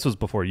platform. This was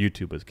before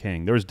YouTube was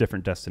king. There was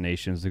different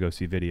destinations to go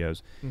see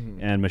videos.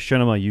 And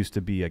Machinima used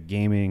to be a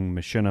gaming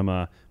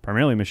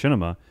primarily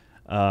Machinima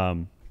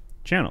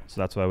channel.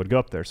 So that's why I would go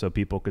up there, so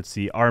people could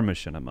see our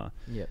Machinima.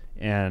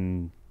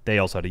 And they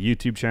also had a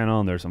YouTube channel,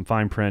 and there's some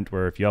fine print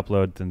where if you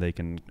upload, then they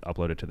can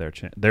upload it to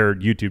their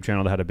YouTube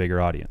channel that had a bigger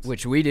audience.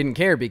 Which we didn't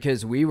care,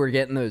 because we were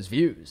getting those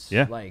views.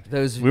 Yeah. Like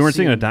those. We weren't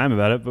seeing a dime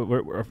about it, but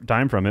we're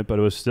dime from it, but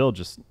it was still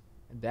just.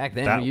 Back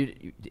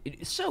then,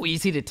 it's so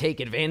easy to take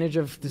advantage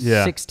of the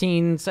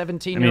 16,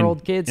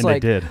 17-year-old kids. And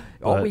like, they did.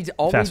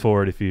 Fast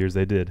forward a few years,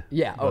 they did.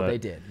 Yeah, they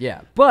did.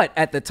 Yeah. But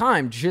at the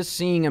time, just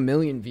seeing 1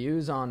 million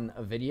views on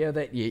a video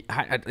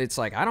it's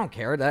like, I don't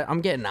care. That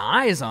I'm getting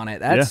eyes on it.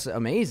 That's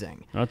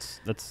amazing. It's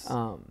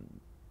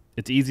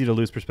easy to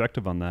lose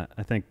perspective on that.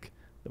 I think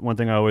one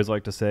thing I always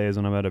like to say is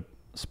when I'm at a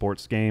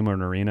sports game or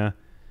an arena,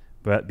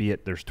 but be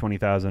it there's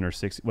 20,000 or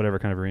 60, whatever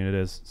kind of arena it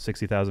is,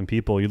 60,000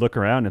 people, you look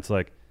around, it's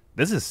like,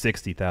 this is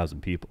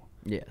 60,000 people.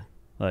 Yeah.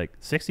 Like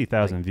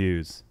 60,000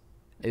 views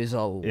is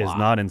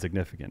not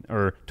insignificant.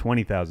 Or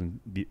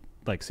 20,000,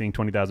 like seeing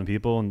 20,000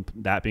 people and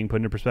that being put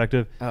into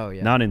perspective. Oh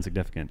yeah. Not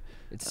insignificant.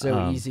 It's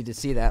so easy to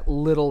see that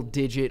little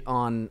digit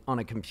on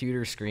a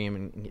computer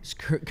screen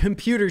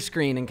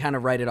and kind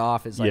of write it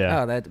off as like,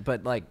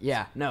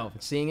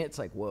 seeing it, it's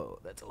like, whoa,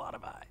 that's a lot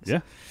of eyes. Yeah.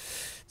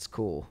 It's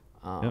cool.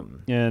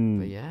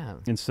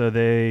 And so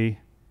they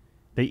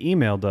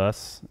emailed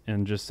us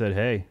and just said,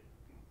 hey,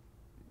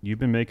 you've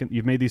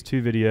made these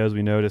 2 videos.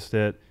 We noticed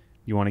it.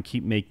 You want to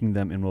keep making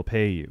them, and we'll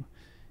pay you.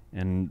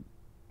 And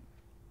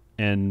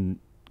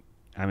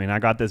I mean, I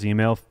got this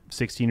email,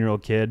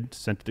 16-year-old kid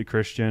sent it to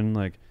Christian,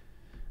 like,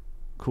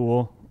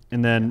 cool.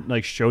 And then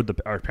like showed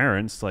our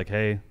parents, like,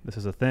 hey, this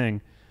is a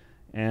thing.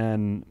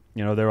 And,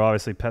 you know, they're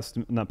obviously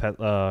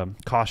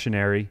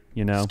cautionary,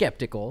 you know.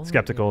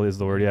 Skeptical is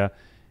the word, yeah.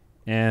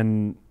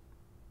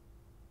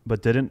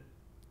 But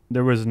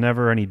there was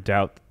never any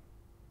doubt.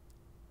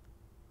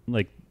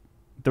 Like,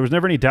 there was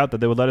never any doubt that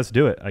they would let us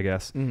do it, I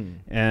guess.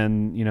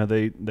 And, you know,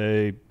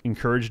 they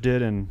encouraged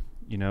it and,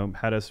 you know,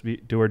 had us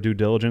do our due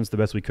diligence the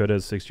best we could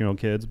as 16-year-old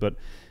kids. But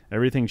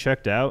everything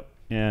checked out.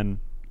 And,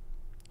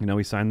 you know,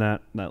 we signed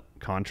that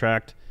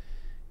contract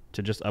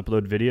to just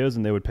upload videos,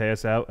 and they would pay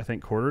us out, I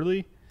think,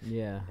 quarterly.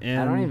 Yeah.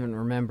 And I don't even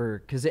remember,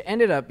 because it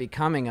ended up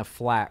becoming a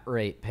flat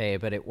rate pay,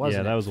 but it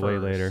wasn't. Yeah, that was way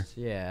later.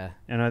 Yeah.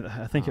 And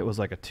I think it was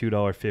like a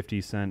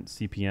 $2.50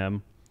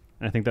 CPM.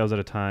 And I think that was at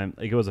a time,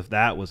 like,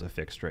 that was a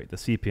fixed rate. The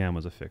CPM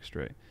was a fixed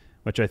rate,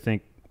 which I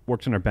think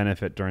worked in our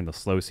benefit during the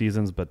slow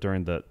seasons, but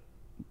during the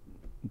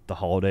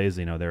holidays,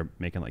 you know, they're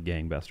making like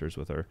gangbusters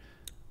with their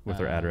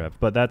ad rev.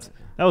 But that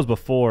was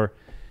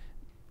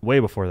way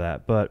before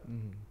that. But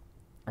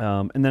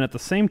and then at the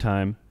same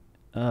time,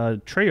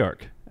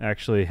 Treyarch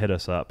actually hit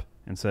us up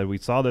and said, we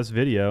saw this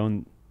video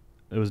and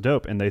it was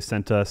dope, and they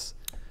sent us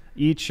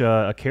each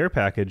a care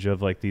package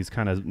of like these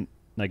kind of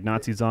like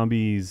Nazi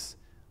zombies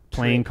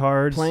playing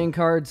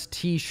cards,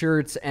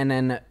 T-shirts, and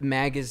then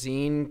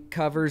magazine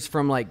covers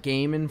from like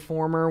Game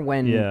Informer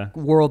when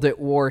World at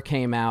War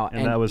came out,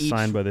 and that was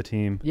signed by the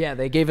team. Yeah,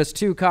 they gave us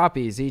 2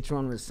 copies. Each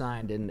one was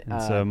signed, and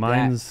so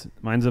mine's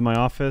in my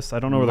office. I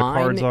don't know where the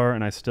cards are,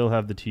 and I still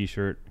have the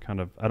T-shirt.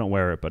 I don't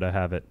wear it, but I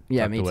have it.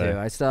 Yeah, me away. too.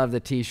 I still have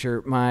the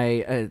T-shirt.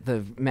 My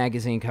the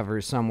magazine cover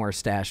is somewhere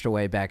stashed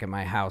away back at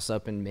my house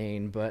up in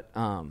Maine. But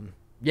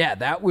yeah,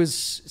 that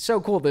was so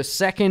cool. The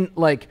second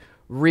like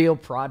real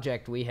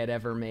project we had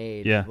ever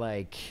made. Yeah,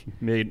 like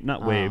made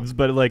not waves,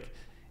 but like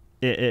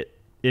it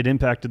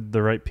impacted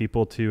the right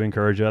people to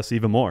encourage us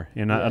even more.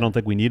 And I don't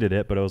think we needed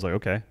it, but I was like,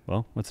 okay,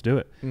 well, let's do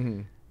it.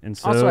 And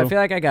so also, I feel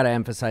like I got to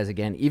emphasize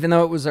again, even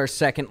though it was our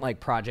second like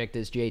project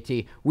as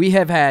JT, we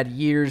have had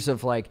years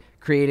of like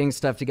creating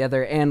stuff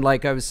together. And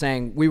like I was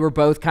saying, we were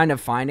both kind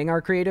of finding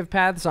our creative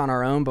paths on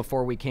our own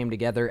before we came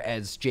together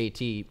as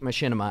JT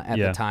Machinima at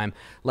the time.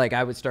 Like,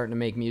 I was starting to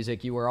make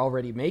music. You were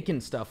already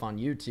making stuff on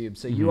YouTube.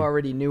 So you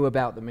already knew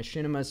about the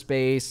Machinima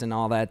space and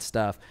all that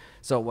stuff.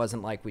 So it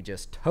wasn't like we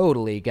just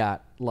totally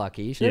got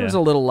lucky. There was a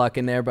little luck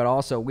in there, but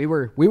also we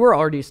were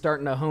already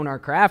starting to hone our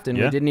craft, and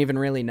we didn't even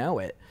really know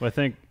it. Well,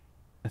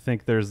 I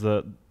think there's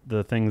the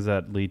things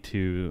that lead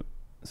to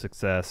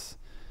success,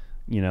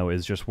 you know,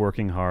 is just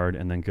working hard,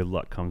 and then good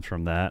luck comes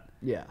from that.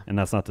 Yeah. And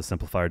that's not to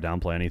simplify or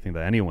downplay anything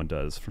that anyone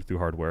does through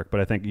hard work, but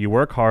I think you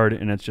work hard,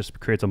 and it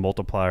just creates a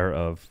multiplier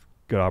of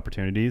good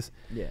opportunities.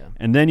 Yeah.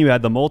 And then you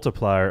add the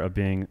multiplier of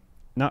being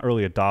not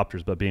early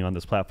adopters, but being on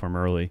this platform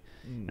early.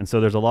 And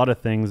so there's a lot of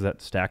things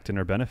that stacked in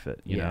our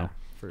benefit, you know,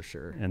 for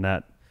sure. And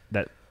that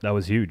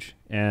was huge.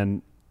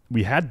 And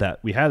we had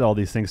all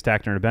these things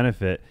stacked in our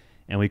benefit,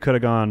 and we could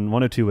have gone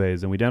one of two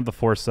ways, and we didn't have the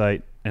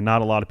foresight, and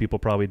not a lot of people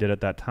probably did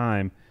at that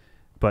time,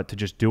 but to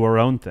just do our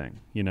own thing,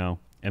 you know,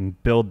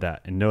 and build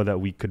that and know that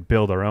we could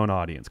build our own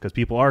audience, because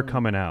people are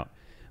coming out.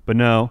 But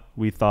no,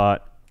 we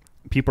thought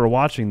people are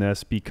watching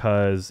this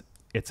because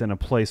it's in a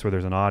place where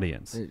there's an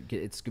audience.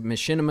 It's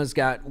Machinima's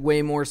got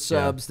way more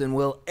subs than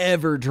we'll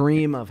ever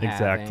dream of having.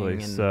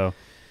 Exactly. So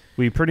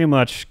we pretty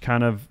much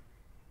kind of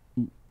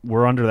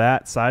were under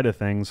that side of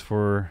things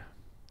for,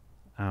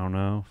 I don't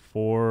know,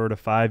 4 to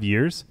 5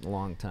 years. A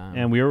long time.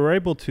 And we were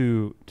able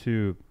to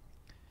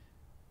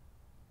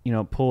you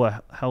know, pull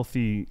a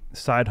healthy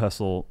side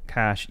hustle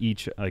cash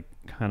each, like,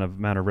 kind of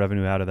amount of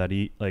revenue out of that.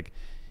 Like,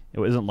 it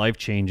wasn't life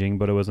changing,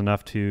 but it was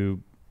enough to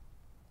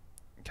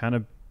kind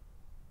of,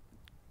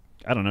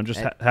 I don't know,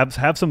 just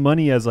have some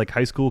money as like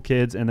high school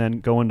kids, and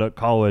then go into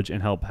college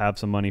and help have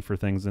some money for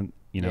things, and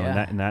you know,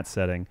 in that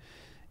setting.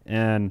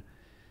 And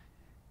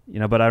you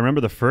know, but I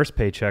remember the first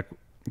paycheck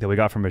that we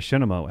got from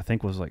Machinima, I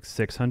think was like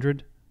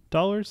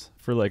 $600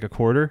 for like a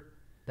quarter.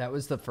 That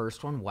was the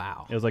first one.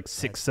 Wow. It was like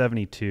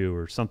 $672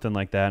 or something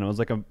like that, and it was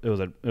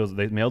like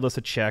they mailed us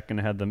a check, and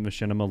it had the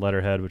Machinima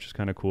letterhead, which is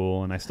kind of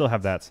cool, and I still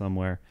have that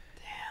somewhere.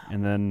 Damn.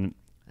 And then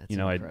that's, you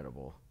know,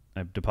 incredible.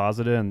 I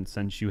deposited and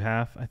sent you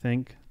half, I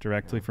think,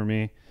 directly for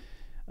me.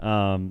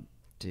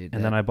 Dude,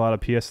 and then I bought a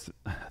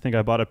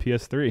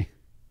PS3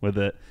 with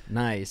it.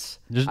 Nice.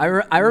 I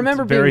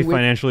remember very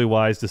financially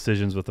wise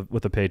decisions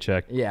with a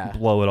paycheck. Yeah.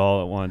 Blow it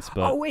all at once.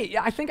 But wait,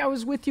 I think I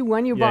was with you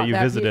when you bought that. Yeah,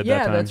 you visited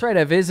that time. That's right.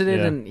 I visited,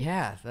 and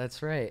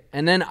that's right.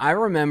 And then I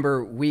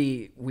remember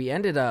we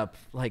ended up,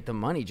 like, the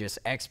money just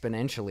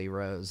exponentially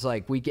rose.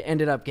 Like, we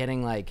ended up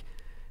getting like,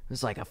 it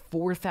was like a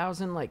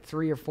 4,000, like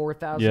 3,000 or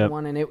 4,000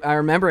 one, and I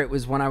remember it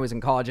was when I was in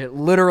college. It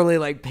literally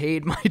like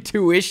paid my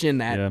tuition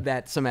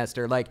that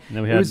semester. Like, and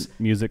then we had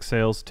music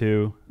sales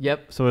too.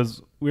 Yep. So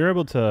we were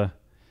able to,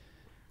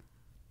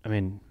 I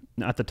mean,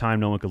 at the time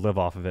no one could live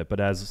off of it,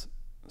 but as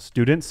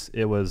students,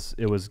 it was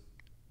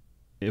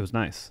it was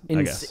nice,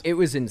 I guess. It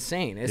was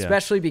insane,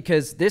 especially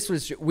because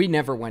we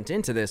never went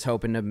into this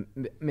hoping to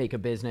make a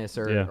business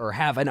or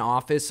have an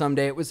office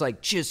someday. It was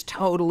like, just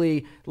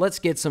totally, let's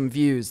get some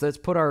views. Let's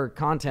put our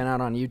content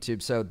out on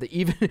YouTube. So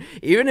even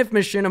if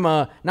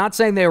Machinima, not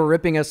saying they were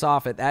ripping us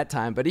off at that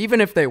time, but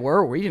even if they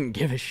were, we didn't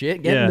give a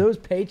shit. Getting those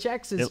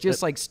paychecks is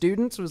just like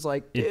students was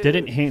like, it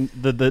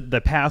didn't,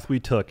 the path we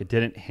took, it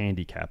didn't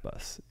handicap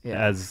us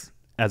as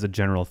a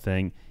general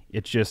thing.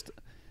 It's just,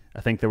 I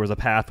think there was a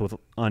path with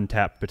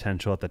untapped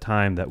potential at the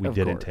time that we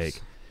didn't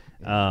take.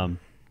 But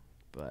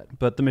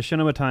the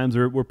Machinima times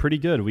were pretty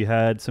good. We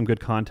had some good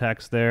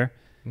contacts there.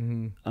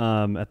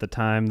 At the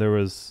time,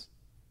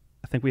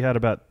 I think we had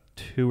about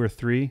 2 or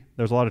 3.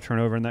 There was a lot of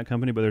turnover in that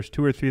company, but there's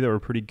 2 or 3 that were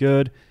pretty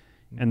good.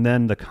 And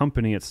then the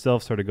company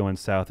itself started going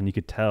south, and you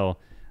could tell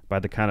by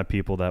the kind of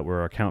people that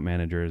were account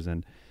managers,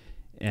 and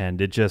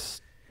it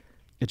just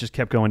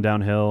kept going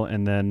downhill.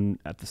 And then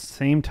at the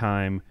same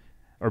time,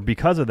 or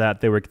because of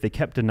that, they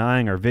kept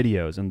denying our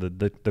videos, and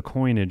the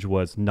coinage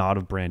was not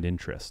of brand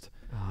interest.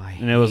 Oh,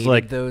 and it was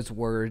like those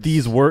words.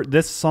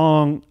 This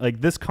song,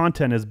 like this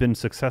content has been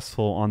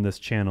successful on this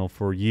channel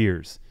for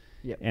years,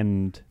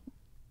 and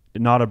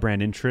not a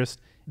brand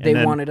interest.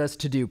 They wanted us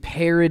to do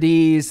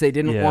parodies. They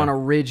didn't want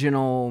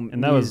original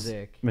and that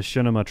music. Was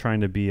Machinima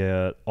trying to be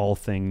an all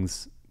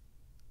things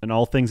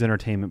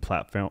entertainment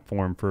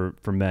platform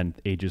for men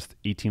ages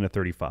 18 to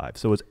 35.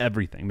 So it was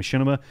everything.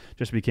 Machinima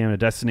just became a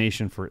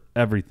destination for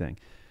everything,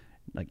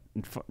 like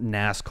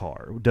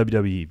NASCAR,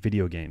 WWE,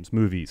 video games,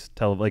 movies,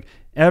 like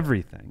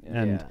everything.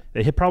 And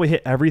they probably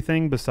hit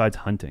everything besides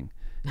hunting.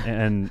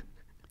 And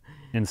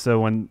so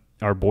when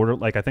our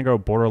I think our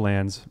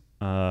Borderlands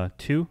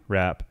 2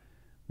 rap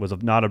was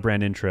not a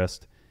brand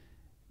interest,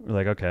 we're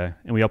like, okay.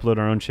 And we upload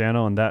our own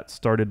channel, and that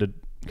started to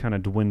kind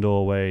of dwindle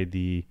away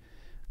the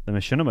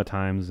Machinima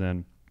times,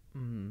 and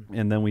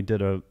then we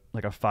did a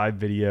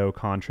 5-video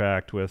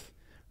contract with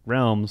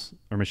Realms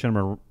or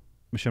Machinima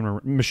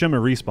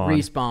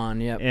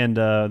Respawn. Yep. And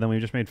then we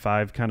just made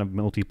 5 kind of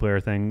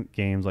multiplayer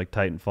games like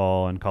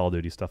Titanfall and Call of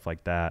Duty, stuff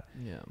like that.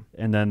 Yeah.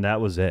 And then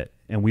that was it.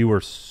 And we were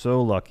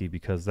so lucky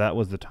because that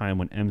was the time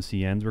when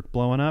MCNs were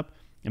blowing up,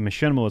 and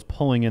Machinima was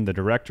pulling in the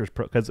directors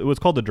because it was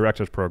called the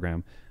directors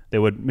program.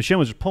 Machinima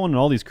was just pulling in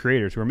all these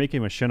creators who were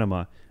making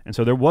Machinima, and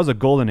so there was a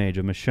golden age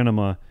of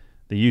Machinima,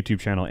 the YouTube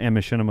channel, and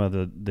Machinima,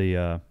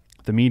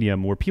 the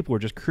medium, where people were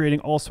just creating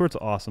all sorts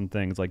of awesome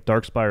things like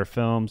Darkspire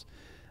Films,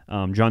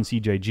 John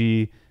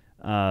CJG,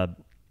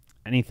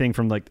 anything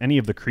from like any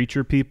of the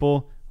Creature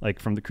people, like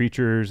from the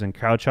Creatures and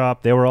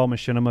Crowdchop. They were all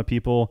Machinima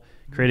people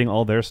creating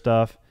all their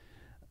stuff.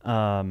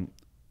 I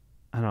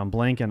don't know, I'm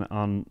blanking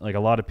on like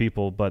a lot of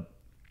people, but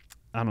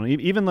I don't know,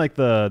 even like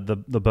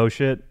the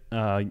bullshit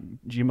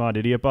Gmod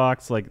Idiot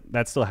Box, like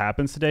that still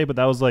happens today, but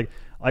that was like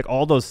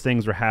all those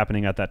things were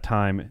happening at that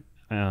time.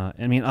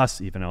 I mean, us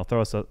even. I'll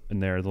throw us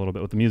in there a little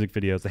bit with the music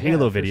videos, the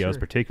Halo videos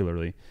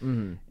particularly,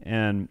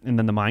 and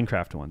then the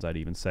Minecraft ones. I'd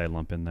even say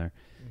lump in there,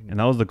 and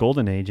that was the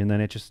golden age. And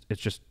then it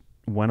just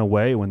went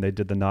away when they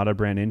did the not a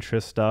brand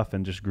interest stuff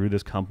and just grew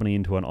this company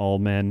into an all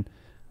men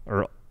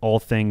or all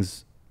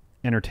things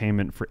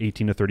entertainment for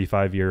 18 to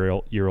 35 year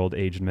old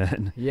aged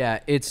men. Yeah,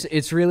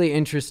 it's really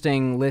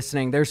interesting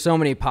listening. There's so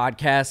many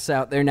podcasts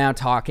out there now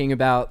talking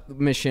about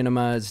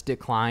Machinima's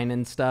decline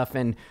and stuff,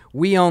 and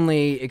we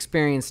only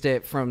experienced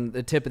it from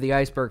the tip of the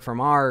iceberg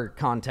from our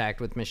contact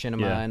with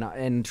Machinima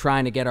and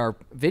trying to get our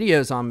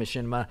videos on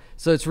Machinima.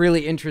 So it's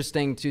really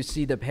interesting to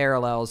see the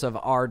parallels of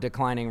our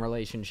declining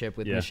relationship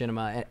with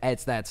Machinima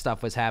as that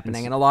stuff was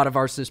happening, and a lot of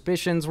our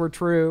suspicions were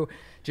true.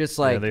 Just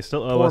like they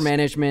still owe poor us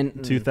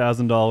management.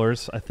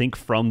 $2,000, I think,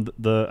 from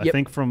I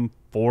think from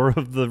 4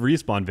 of the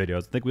Respawn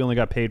videos. I think we only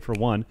got paid for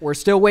 1. We're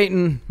still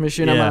waiting,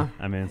 Machinima. Yeah,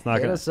 I mean, it's not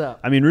Hit gonna. us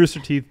up. I mean, Rooster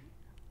Teeth,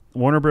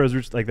 Warner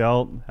Bros. Like they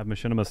all have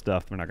Machinima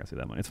stuff. We're not gonna see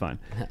that money. It's fine.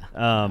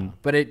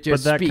 But it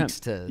just speaks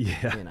to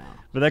you know.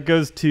 But that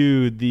goes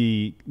to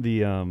the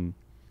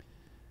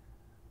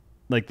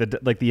like the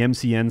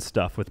MCN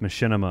stuff with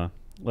Machinima.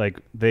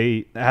 Like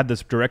they had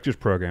this directors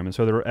program, and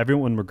so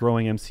everyone were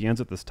growing MCNs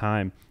at this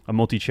time, a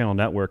multi-channel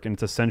network, and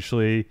it's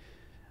essentially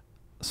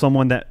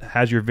someone that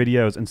has your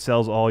videos and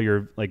sells all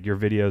your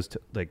videos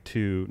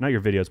to not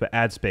your videos but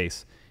ad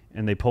space,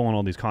 and they pull in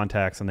all these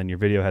contacts, and then your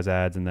video has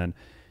ads, and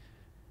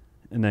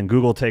then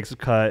Google takes a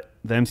cut,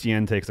 the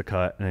MCN takes a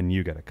cut, and then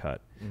you get a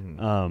cut.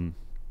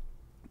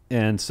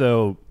 And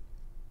so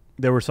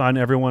they were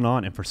signing everyone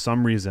on, and for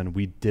some reason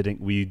we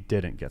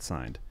didn't get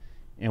signed.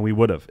 And we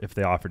would have if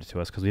they offered it to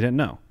us because we didn't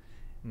know.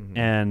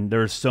 And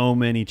there's so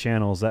many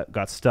channels that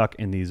got stuck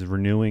in these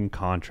renewing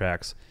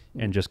contracts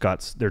and just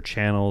got their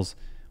channels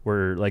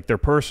were like their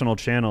personal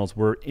channels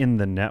were in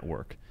the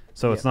network.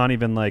 So it's not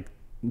even like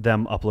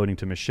them uploading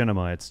to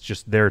Machinima. It's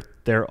just their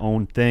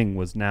own thing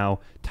was now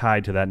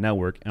tied to that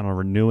network and a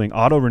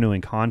auto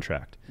renewing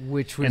contract.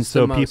 Which was and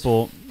so the most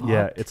people,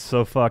 fucked. It's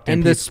so fucked.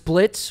 And the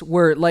splits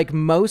were like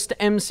most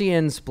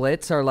MCN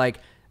splits are like,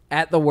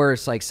 at the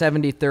worst, like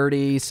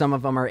 70-30, some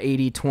of them are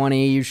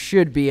 80-20. You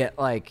should be at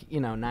like,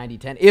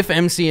 90-10, if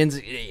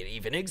MCNs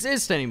even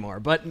exist anymore.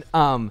 But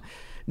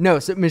No,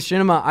 so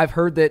Machinima, I've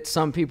heard that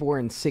some people were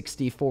in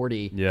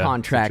 60-40 Yeah,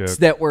 contracts it's a joke.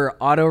 that were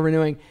auto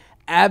renewing.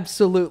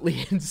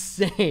 Absolutely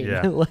insane.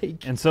 Yeah.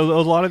 Like, And so it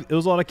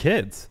was a lot of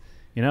kids.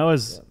 You know,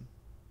 as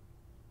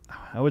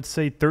I would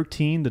say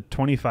 13 to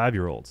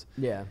 25-year-olds.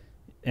 yeah.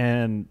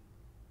 And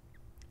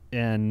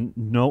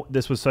no,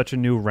 this was such a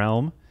new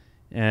realm,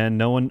 and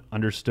no one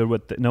understood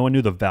no one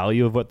knew the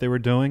value of what they were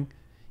doing.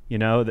 You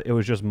know, it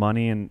was just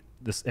money, and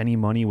any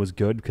money was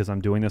good because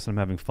I'm doing this and I'm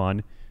having fun.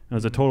 And it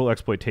was a total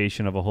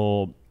exploitation of a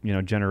whole,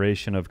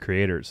 generation of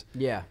creators.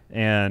 Yeah.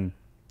 And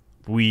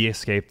we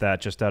escaped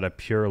that just out of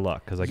pure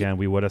luck because, again,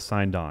 we would have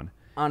signed on.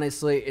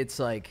 Honestly, it's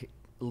like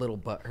a little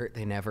butthurt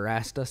they never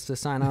asked us to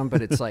sign on,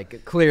 but it's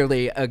like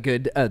clearly a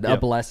good a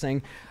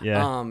blessing.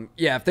 Yeah.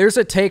 If there's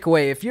a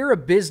takeaway, if you're a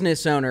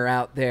business owner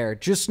out there,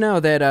 just know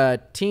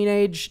that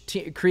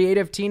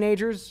creative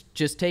teenagers,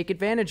 just take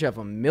advantage of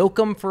them, milk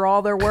them for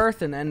all they're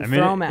worth, and then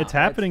throw them out. It's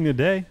happening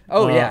today.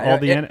 Oh, yeah. All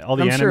the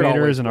I'm sure it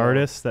animators always and will.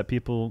 artists that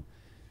people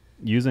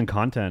use in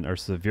content are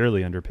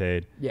severely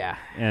underpaid. Yeah.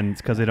 And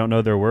it's because they don't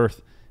know their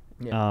worth.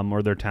 Yeah.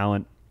 Or their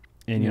talent.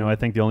 And, Yeah. I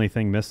think the only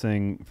thing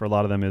missing for a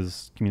lot of them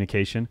is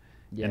communication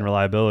Yeah. and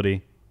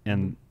reliability.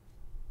 And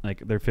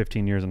like they're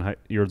 15 years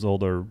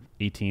old or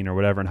 18 or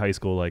whatever in high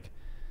school, like,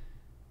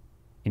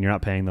 and you're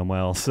not paying them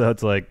well. So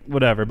it's like,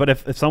 whatever. But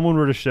if someone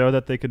were to show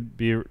that they could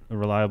be a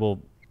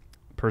reliable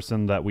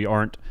person that we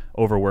aren't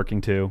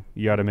overworking to,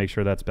 you got to make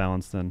sure that's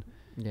balanced. And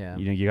Yeah.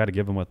 you got to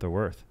give them what they're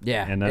worth.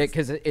 Yeah, And that's,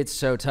 because it's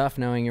so tough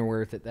knowing your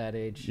worth at that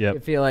age. Yep. I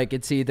feel like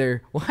it's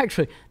either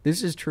actually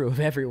this is true of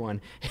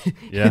everyone.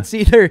 Yeah. It's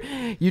either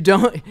you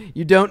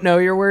don't know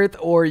your worth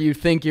or you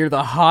think you're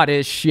the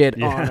hottest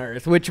shit on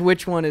earth.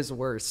 Which one is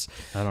worse?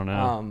 I don't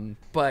know.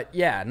 But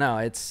yeah, no,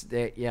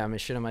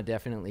 Machinima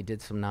definitely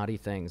did some naughty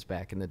things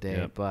back in the day.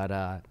 Yep. But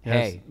Yes.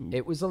 hey,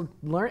 it was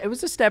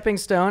a stepping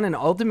stone, and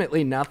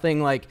ultimately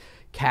nothing like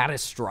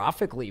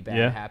catastrophically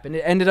bad happened.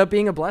 It ended up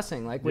being a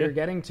blessing, like we were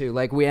getting to.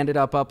 Like we ended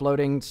up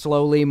uploading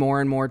slowly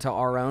more and more to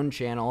our own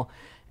channel,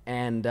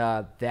 and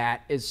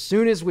that as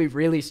soon as we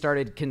really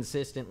started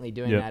consistently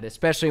doing that,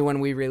 especially when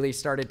we really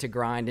started to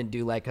grind and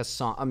do like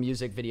a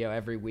music video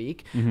every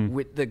week,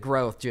 with the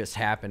growth just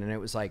happened. And it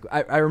was like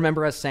I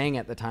remember us saying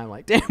at the time,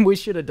 like, damn, we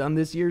should have done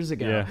this years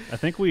ago. Yeah, I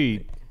think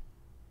we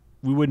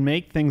would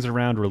make things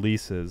around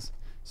releases.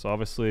 So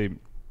obviously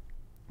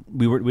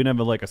we didn't have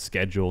like a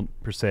schedule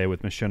per se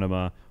with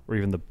Machinima or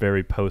even the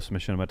very post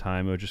Machinima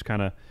time. It was just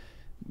kind of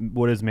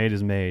what is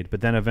made.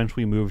 But then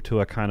eventually moved to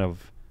a kind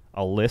of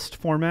a list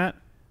format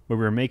where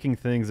we were making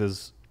things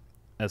as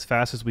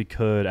fast as we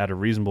could at a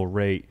reasonable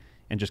rate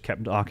and just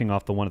kept knocking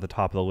off the one at the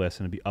top of the list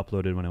and it'd be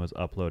uploaded when it was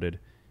uploaded.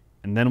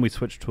 And then we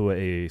switched to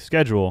a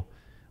schedule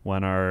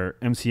when our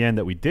MCN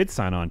that we did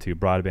sign on to,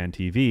 Broadband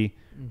TV,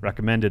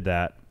 recommended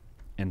that.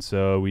 And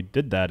so we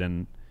did that,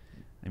 and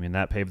I mean,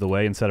 that paved the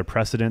way and set a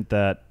precedent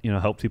that,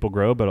 helped people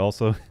grow, but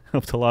also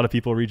helped a lot of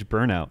people reach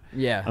burnout.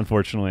 Yeah.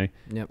 Unfortunately.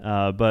 Yep.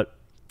 But,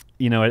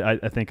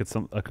 I think it's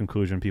a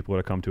conclusion people would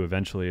have come to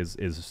eventually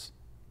is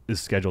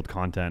scheduled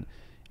content.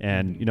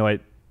 And,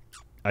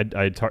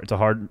 it's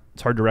hard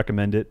to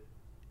recommend it.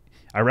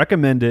 I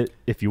recommend it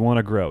if you want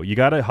to grow. You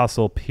got to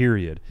hustle,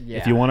 period. Yeah.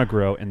 If you want to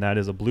grow, and that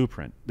is a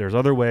blueprint. There's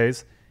other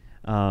ways,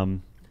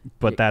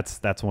 but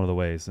that's one of the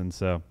ways. And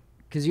so...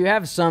 Because you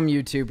have some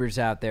YouTubers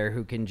out there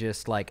who can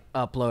just like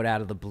upload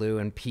out of the blue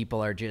and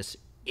people are just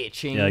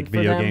itching. Yeah, like for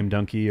Video them. Game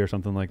Donkey or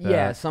something like that.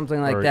 Yeah,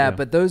 something like that.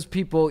 But those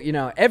people,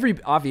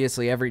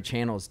 obviously every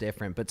channel is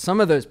different, but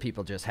some of those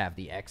people just have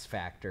the X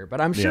factor.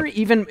 But I'm sure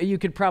even you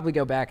could probably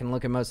go back and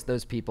look at most of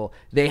those people.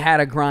 They had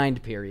a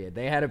grind period.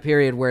 They had a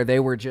period where they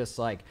were just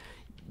like,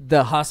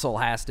 the hustle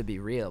has to be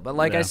real. But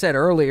like I said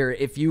earlier,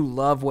 if you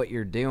love what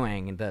you're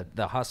doing,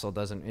 the hustle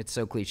doesn't, it's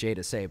so cliche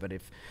to say, but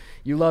if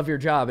you love your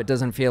job, it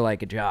doesn't feel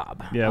like a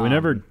job. Yeah, we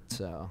never,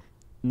 so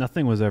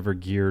nothing was ever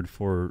geared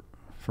for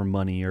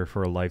money or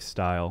for a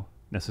lifestyle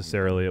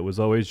necessarily. It was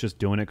always just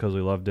doing it because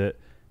we loved it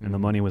and the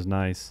money was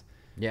nice.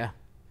 Yeah.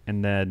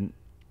 And then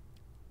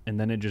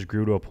it just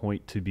grew to a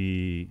point to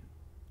be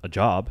a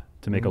job,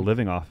 to make a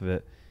living off of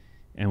it.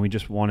 And we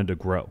just wanted to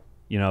grow.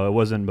 It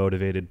wasn't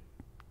motivated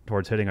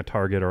towards hitting a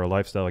target or a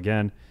lifestyle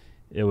again.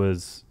 It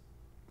was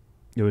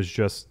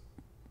just,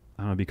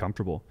 I don't know, be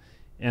comfortable.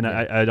 And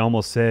I'd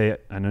almost say,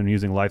 I know I'm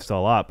using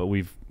lifestyle a lot, but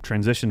we've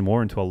transitioned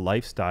more into a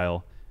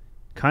lifestyle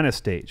kind of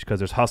stage because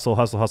there's hustle,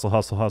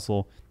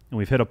 and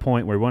we've hit a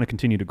point where we want to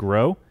continue to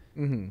grow,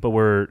 but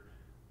we're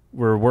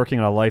working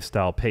on a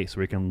lifestyle pace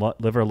where we can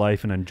live our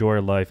life and enjoy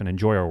our life and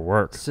enjoy our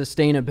work.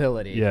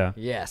 Sustainability. Yeah.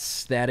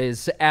 Yes, that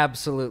is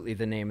absolutely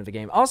the name of the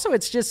game. Also,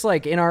 it's just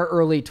like in our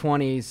early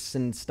 20s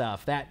and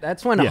stuff.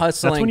 That's when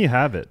hustling. That's when you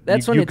have it.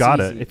 That's when you it's got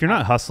easy. it. If you're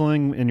not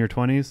hustling in your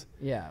 20s,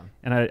 yeah.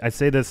 and I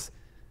say this,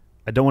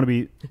 I don't want to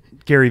be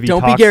Gary V.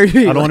 Don't be Gary V.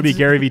 I don't want to be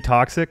Gary V.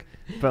 toxic,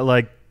 but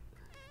like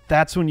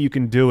that's when you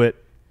can do it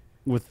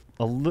with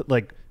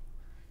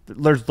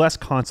there's less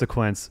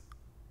consequence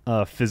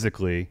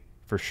physically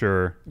for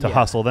sure to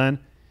hustle then.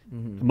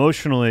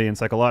 Emotionally and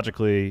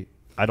psychologically,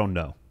 I don't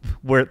know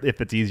if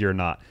it's easier or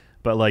not,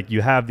 but like you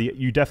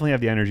definitely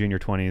have the energy in your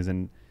 20s,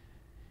 and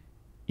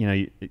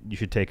you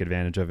should take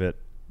advantage of it.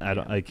 I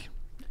don't like.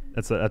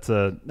 That's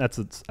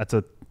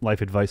a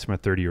life advice from a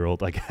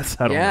 30-year-old, I guess.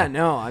 I don't know.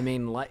 No, I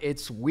mean,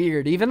 it's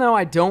weird. Even though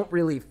I don't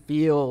really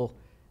feel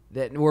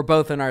that we're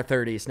both in our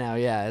 30s now.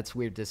 Yeah, it's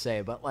weird to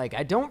say, but like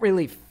I don't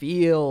really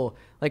feel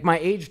like my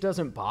age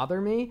doesn't bother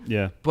me.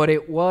 Yeah. But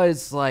it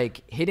was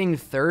like hitting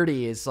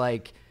 30 is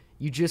like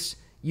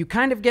you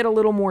kind of get a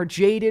little more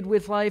jaded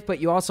with life,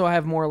 but you also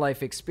have more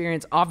life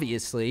experience,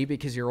 obviously,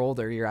 because you're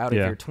older, you're out of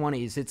your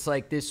 20s. It's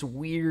like this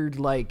weird,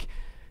 like,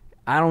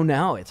 I don't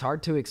know. It's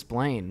hard to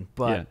explain,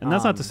 but yeah. And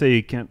that's not to say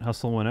you can't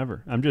hustle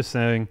whenever. I'm just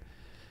saying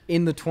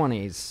in the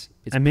 20s,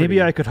 it's and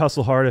maybe I could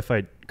hustle hard if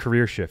I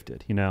career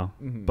shifted,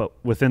 but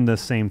within the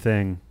same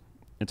thing,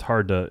 it's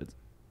hard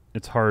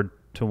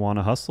to want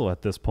to hustle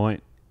at this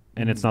point.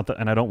 And it's not that,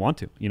 and I don't want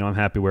to, I'm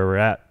happy where we're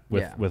at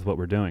with what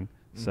we're doing.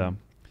 So,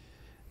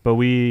 but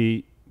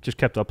we just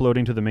kept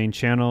uploading to the main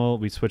channel.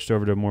 We switched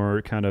over to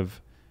more kind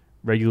of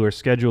regular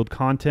scheduled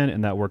content,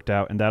 and that worked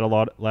out. And that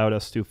allowed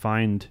us to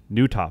find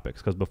new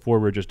topics, because before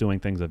we were just doing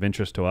things of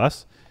interest to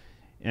us,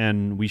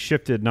 and we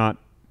shifted.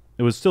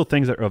 It was still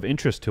things that are of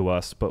interest to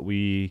us, but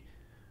we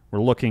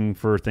were looking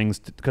for things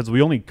because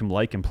we only can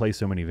like and play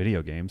so many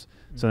video games.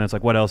 So then it's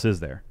like, what else is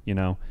there,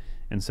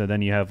 And so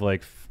then you have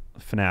like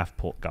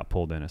FNAF got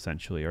pulled in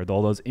essentially, or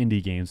all those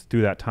indie games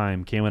through that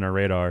time came on our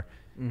radar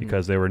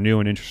because they were new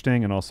and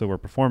interesting, and also were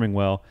performing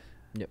well.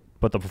 Yep.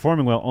 But the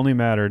performing well only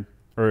mattered,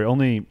 or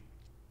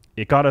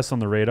it got us on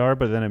the radar,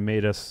 but then it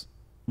made us,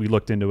 we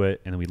looked into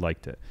it and we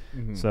liked it.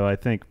 So I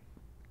think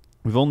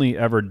we've only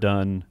ever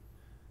done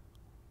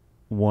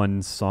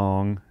one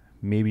song,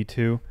 maybe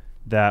two,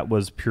 that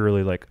was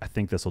purely like, I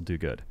think this will do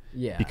good.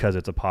 Yeah. Because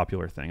it's a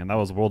popular thing. And that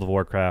was World of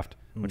Warcraft,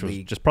 which was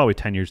just probably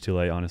 10 years too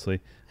late,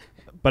 honessly.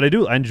 But I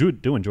do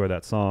enjoy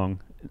that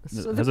song.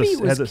 So It the beat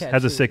was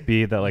has a sick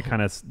catchy. beat, that like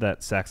kind of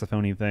that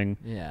saxophony thing.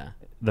 Yeah.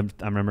 I'm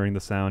remembering the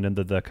sound and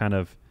the kind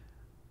of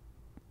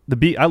the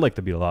beat. I like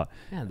the beat a lot.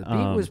 Yeah, the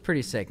beat was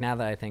pretty sick now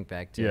that I think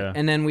back to Yeah. it.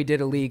 And then we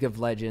did a League of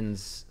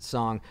Legends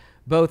song,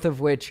 both of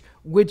which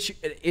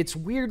it's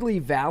weirdly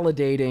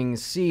validating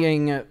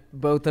seeing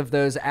both of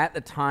those at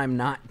the time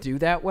not do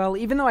that well.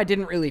 Even though I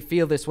didn't really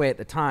feel this way at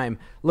the time,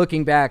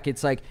 looking back,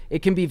 it's like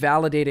it can be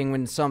validating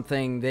when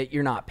something that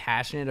you're not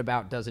passionate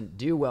about doesn't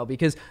do well.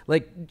 Because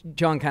like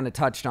John kind of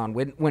touched on,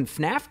 when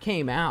FNAF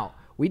came out,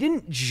 we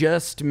didn't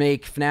just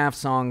make FNAF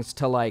songs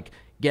to like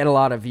get a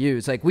lot of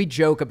views. Like we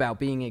joke about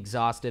being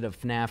exhausted of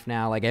FNAF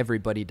now, like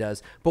everybody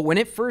does. But when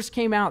it first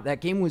came out, that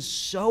game was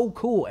so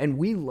cool and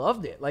we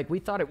loved it. Like we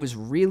thought it was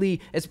really,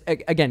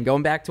 again,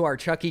 going back to our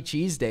Chuck E.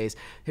 Cheese days,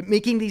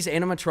 making these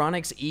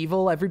animatronics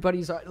evil,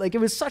 everybody's like,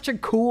 it was such a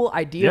cool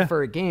idea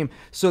for a game.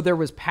 So there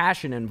was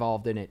passion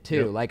involved in it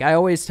too. Yep. Like I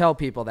always tell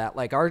people that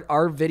like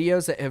our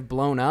videos that have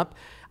blown up,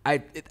 I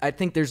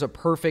think there's a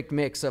perfect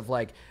mix of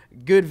like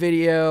good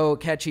video,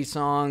 catchy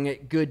song,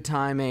 good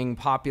timing,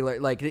 popular.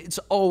 Like it's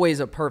always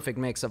a perfect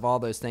mix of all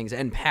those things,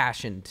 and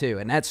passion too.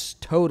 And that's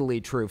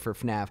totally true for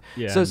FNAF.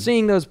 Yeah. So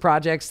seeing those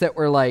projects that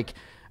were like,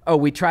 oh,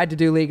 we tried to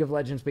do League of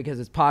Legends because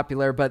it's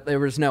popular, but there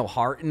was no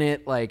heart in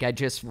it. Like I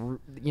just,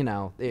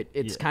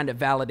 it's kind of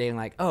validating.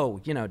 Like, oh,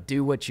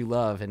 do what you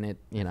love, and it,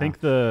 I think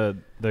the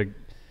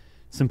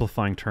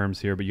simplifying terms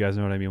here, but you guys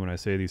know what I mean when I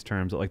say these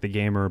terms, like the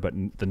gamer, but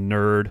the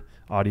nerd,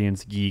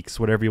 audience, geeks,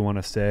 whatever you want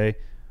to say,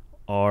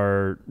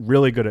 are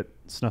really good at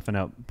snuffing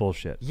out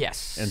bullshit.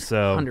 Yes. And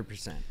so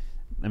 100%.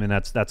 I mean,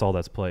 that's all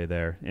that's play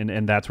there.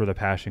 And that's where the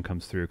passion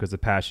comes through, because the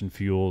passion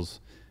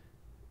fuels,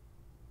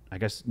 I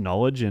guess,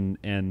 knowledge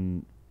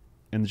and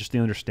just the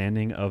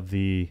understanding of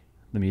the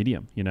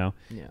medium, Yeah.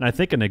 And I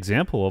think an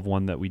example of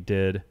one that we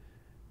did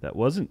that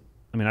wasn't,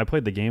 I mean, I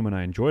played the game and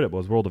I enjoyed it, but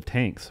was World of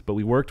Tanks. But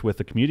we worked with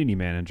the community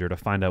manager to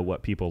find out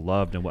what people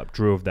loved and what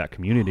drove that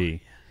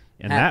community.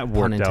 And that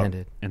worked out.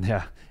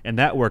 And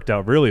that worked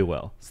out really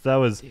well. So that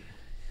was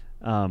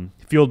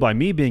fueled by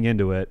me being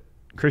into it,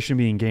 Christian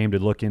being game to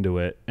look into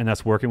it, and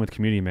that's working with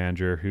community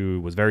manager who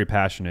was very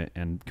passionate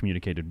and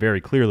communicated very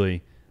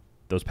clearly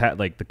those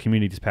like the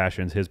community's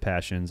passions, his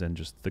passions, and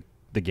just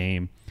the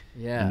game.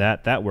 Yeah.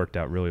 And that worked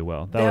out really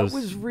well. That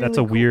was really that's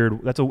a cool. weird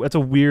that's a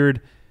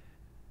weird,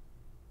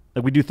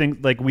 like we do things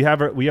like we have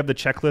the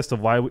checklist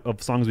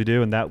of songs we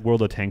do, and that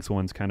World of Tanks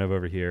one's kind of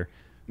over here.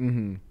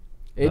 Mm-hmm.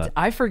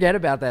 I forget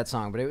about that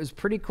song, but it was a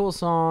pretty cool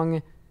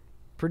song,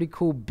 pretty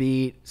cool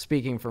beat,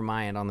 speaking for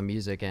my end on the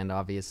music end,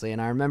 obviously.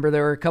 And I remember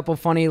there were a couple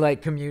funny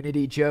like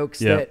community jokes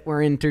that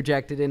were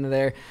interjected into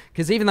there.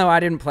 Because even though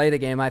I didn't play the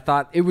game, I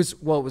thought it was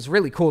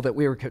really cool that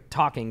we were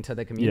talking to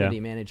the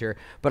community manager,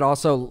 but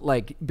also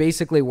like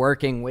basically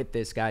working with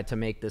this guy to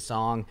make the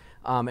song.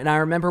 And I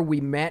remember we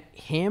met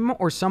him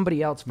or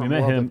somebody else from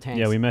World of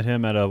Tanks. Yeah, we met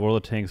him at a World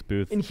of Tanks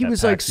booth. And he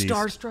was like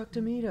starstruck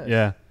to meet us.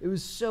 Yeah. It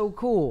was so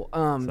cool.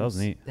 So that was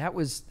neat. That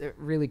was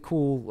really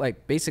cool,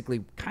 like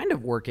basically kind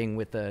of working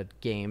with a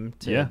game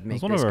to make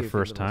it was one of our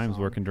first times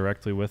song. working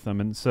directly with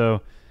them. And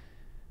so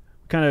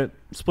we kind of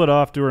split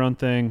off, do our own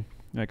thing.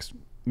 Like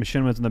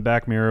Machinima's in the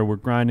back mirror. We're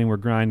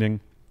grinding.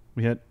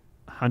 We hit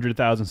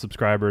 100,000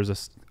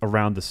 subscribers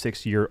around the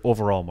 6-year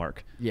overall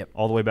mark. Yep.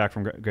 All the way back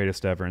from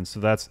Greatest Ever. And so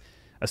that's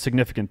a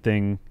significant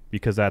thing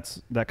because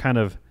that kind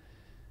of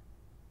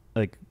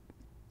like,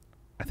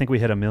 I think we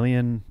hit 1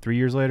 million 3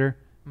 years later,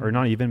 or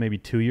not even, maybe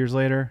 2 years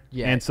later.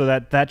 Yeah. And so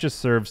that just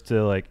serves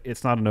to, like,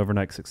 it's not an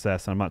overnight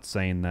success. I'm not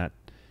saying that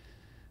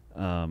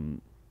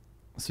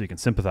so you can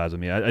sympathize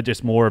with me. I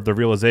just more of the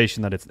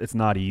realization that it's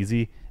not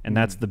easy, and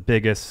that's the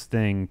biggest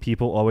thing.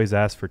 People always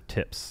ask for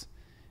tips,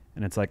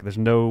 and it's like there's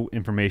no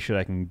information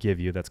I can give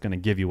you that's going to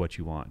give you what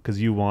you want,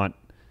 because you want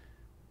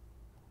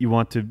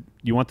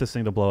this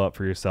thing to blow up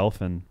for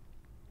yourself, and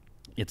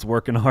it's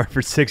working hard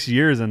for 6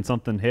 years, and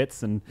something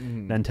hits, and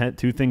then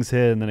two things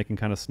hit, and then it can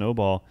kind of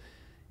snowball.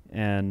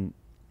 And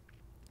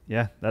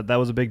yeah, that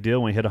was a big deal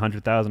when we hit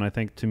 100,000. I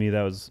think, to me,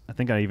 I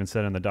think I even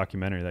said in the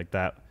documentary, like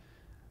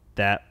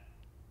that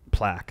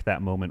plaque,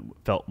 that moment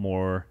felt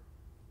more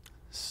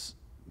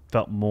like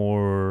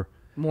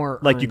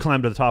earned. you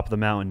climbed to the top of the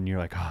mountain and you're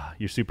like,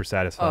 you're super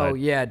satisfied. Oh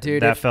yeah,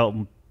 dude. That felt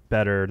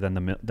better than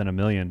a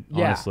million,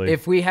 honestly.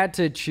 If we had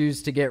to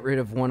choose to get rid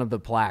of one of the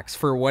plaques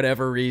for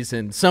whatever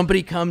reason,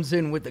 somebody comes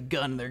in with a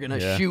gun, they're going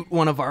to shoot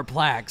one of our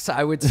plaques,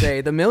 I would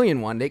say the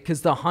 1,000,000 one,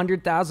 because the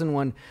 100,000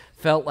 one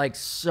felt like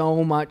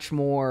so much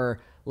more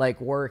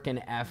like work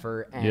and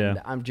effort, and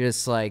I'm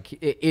just like,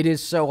 it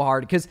is so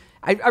hard, because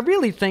I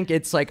really think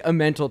it's like a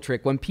mental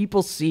trick. When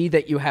people see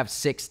that you have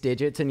 6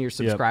 digits in your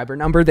subscriber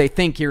number, they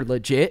think you're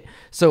legit.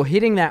 So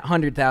hitting that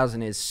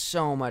 100,000 is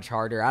so much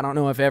harder. I don't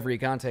know if every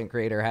content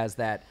creator has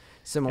that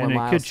similar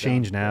milestone. And it could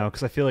change now,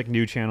 because I feel like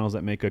new channels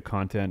that make good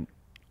content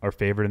are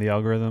favored in the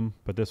algorithm,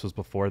 but this was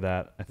before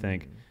that, I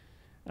think.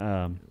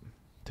 To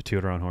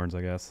toot our own horns,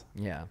 I guess.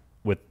 Yeah.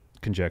 With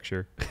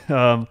conjecture.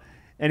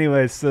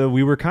 Anyway, so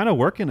we were kind of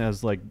working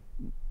as like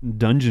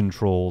dungeon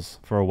trolls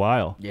for a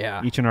while.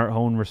 Yeah. Each in our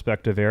own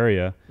respective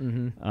area.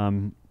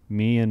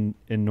 Me in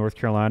North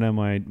Carolina,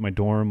 my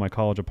dorm, my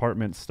college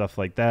apartment, stuff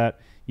like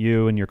that.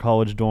 You in your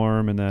college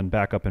dorm, and then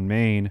back up in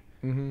Maine.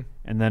 And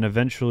then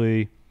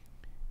eventually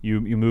you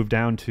moved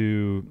down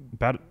to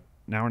about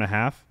an hour and a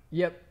half.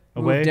 Yep.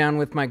 Away. Moved down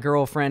with my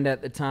girlfriend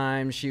at the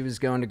time. She was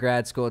going to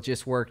grad school. It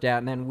just worked out,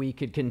 and then we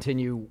could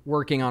continue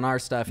working on our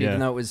stuff, even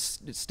though it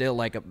was still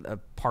like a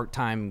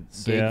part-time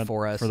gig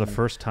for us. For the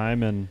first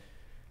time in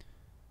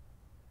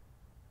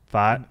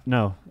 5,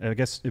 no, I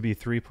guess it'd be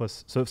 3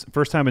 plus. So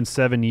first time in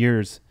 7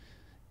 years,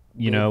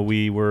 you know,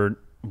 we were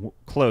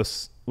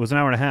close. It was an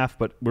hour and a half,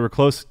 but we were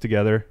close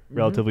together,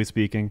 relatively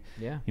speaking.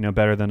 Yeah. You know,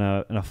 better than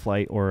a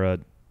flight or a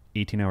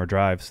 18-hour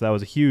drive. So that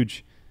was a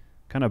huge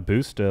kind of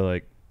boost to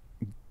like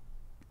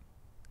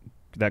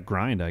that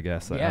grind, I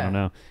guess. I don't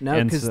know.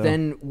 No, because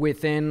then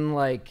within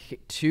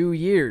like 2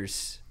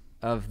 years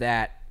of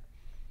that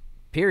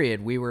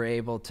period, we were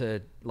able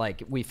to,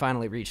 like, we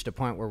finally reached a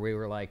point where we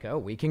were like, oh,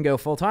 we can go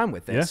full time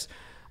with this.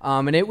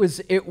 And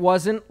it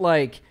wasn't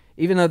like,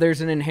 even though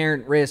there's an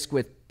inherent risk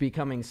with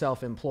becoming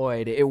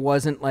self-employed, it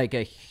wasn't like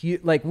a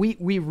huge, like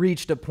we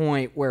reached a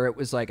point where it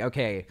was like,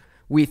 okay,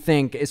 we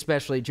think,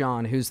 especially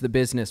John, who's the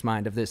business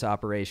mind of this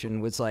operation,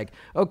 was like,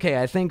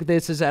 okay, I think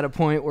this is at a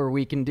point where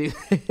we can do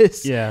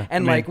this. Yeah.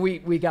 And like we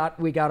got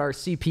our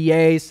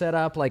CPA set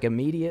up like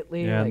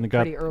immediately. Yeah, like and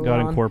pretty early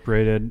got on.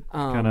 incorporated.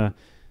 Kind of.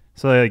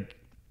 So like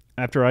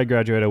after I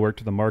graduated, I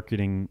worked at the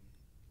marketing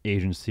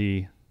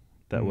agency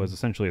that was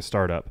essentially a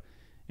startup.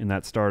 And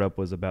that startup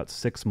was about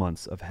 6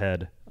 months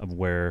ahead of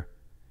where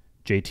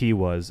JT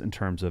was in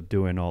terms of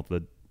doing all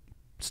the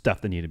stuff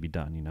that needed to be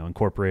done, you know,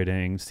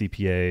 incorporating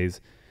CPAs,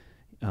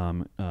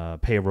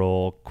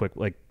 payroll, quick,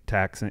 like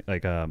tax,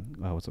 like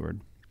what's the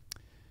word?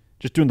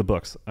 Just doing the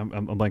books. I'm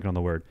blanking on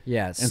the word.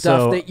 Yeah, and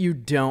stuff that you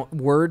don't,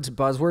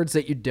 buzzwords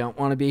that you don't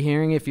want to be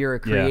hearing if you're a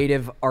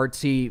creative,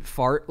 artsy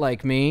fart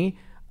like me,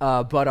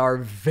 but are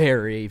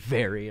very,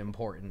 very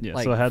important. Yeah.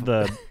 Like, so I had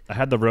the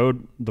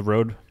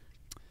roadmap.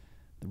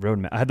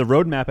 I had the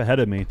roadmap ahead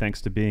of me thanks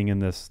to being in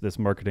this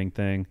marketing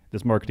thing,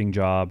 this marketing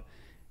job,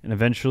 and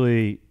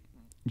eventually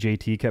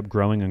JT kept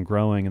growing and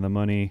growing, and the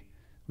money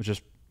was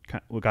just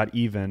got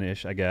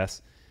even-ish, I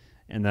guess.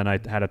 And then I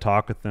had a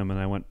talk with them, and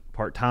I went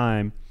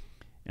part-time,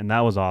 and that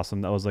was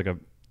awesome. That was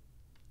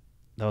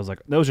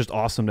just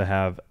awesome to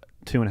have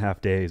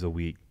 2.5 days a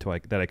week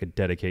that I could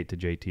dedicate to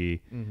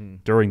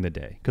JT during the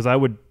day, because I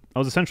was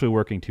essentially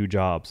working 2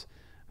 jobs,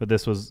 but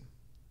this was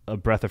a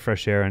breath of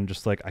fresh air, and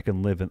just like I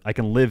can live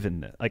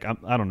in it. Like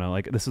I don't know,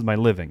 like this is my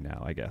living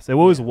now, I guess. It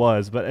always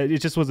was, but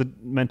it just was a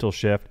mental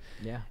shift.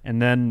 Yeah.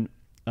 And then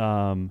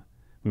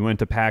we went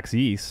to PAX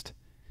East,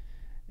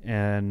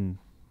 and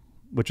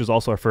which was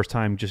also our first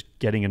time just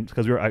getting in,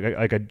 because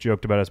I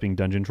joked about us being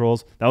dungeon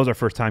trolls. That was our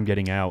first time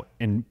getting out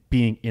and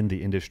being in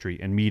the industry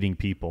and meeting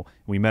people.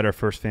 We met our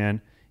first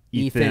fan,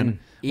 Ethan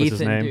was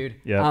his name. Dude.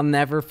 Yeah. I'll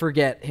never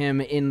forget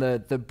him in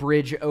the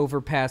bridge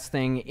overpass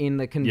thing in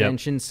the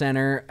convention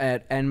center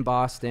in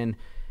Boston.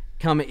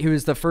 He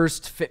was the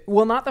first,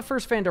 not the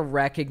first fan to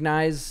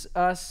recognize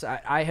us.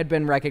 I had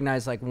been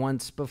recognized like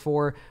once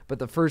before, but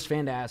the first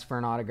fan to ask for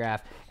an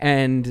autograph,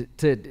 and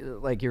to,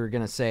 like you were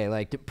going to say,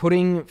 like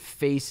putting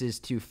faces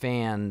to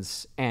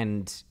fans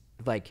and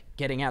like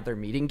getting out there,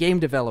 meeting game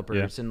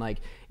developers, and like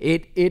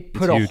it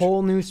put a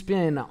whole new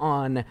spin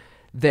on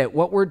that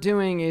what we're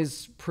doing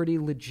is pretty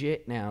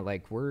legit now.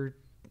 Like we're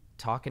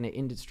talking to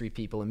industry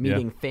people and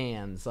meeting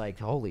fans. Like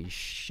holy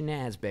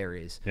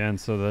schnazberries. Yeah, and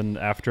so then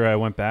after I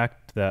went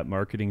back to that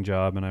marketing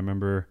job, and I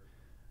remember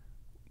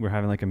we were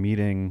having like a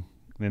meeting,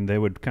 and they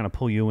would kind of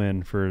pull you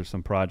in for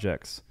some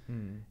projects.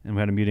 And we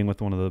had a meeting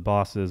with one of the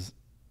bosses,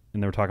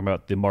 and they were talking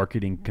about the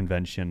marketing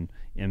convention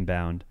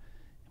Inbound,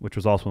 which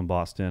was also in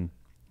Boston.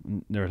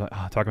 And they were like,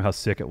 talking about how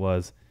sick it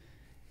was.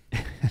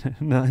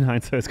 In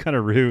hindsight, it's kind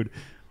of rude.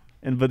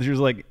 But she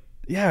was like,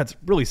 yeah, it's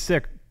really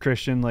sick,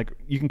 Christian. Like,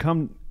 you can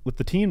come with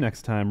the team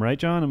next time, right,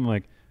 John? I'm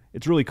like,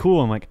 it's really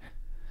cool. I'm like,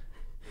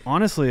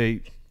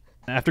 honestly,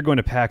 after going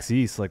to PAX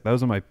East, like,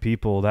 those are my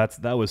people.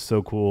 That was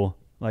so cool.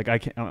 Like, I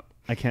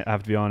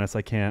have to be honest,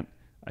 I can't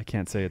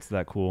say it's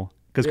that cool.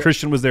 Because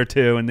Christian was there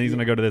too, and he's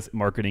gonna go to this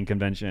marketing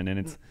convention, and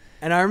it's.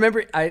 And I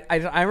remember,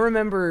 I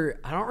remember,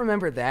 I don't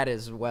remember that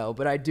as well,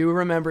 but I do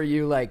remember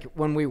you like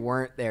when we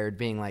weren't there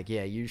being like,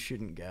 yeah, you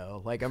shouldn't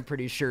go. Like I'm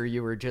pretty sure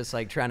you were just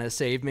like trying to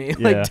save me. Yeah.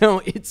 Like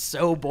don't, it's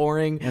so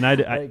boring. And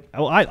I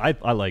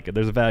like it.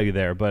 There's a value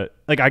there, but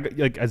like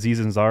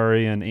Aziz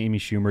Ansari and Amy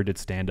Schumer did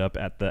stand up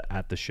at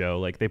the show.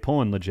 Like they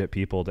pull in legit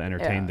people to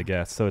entertain the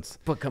guests. So it's.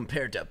 But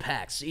compared to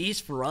PAX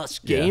East for us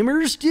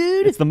gamers,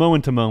 dude, it's the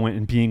moment to moment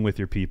and being with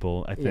your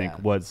people. I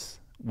think was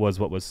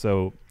what was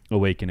so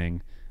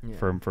awakening.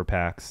 For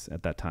PAX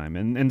at that time,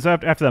 and so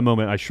after that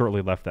moment, I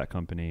shortly left that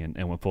company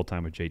and went full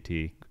time with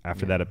JT.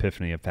 After that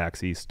epiphany of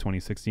PAX East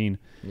 2016,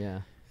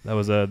 that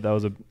was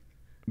a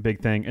big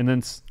thing. And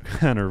then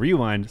kind of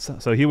rewind.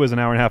 So he was an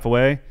hour and a half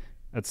away.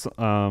 That's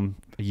a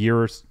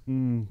year or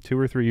 2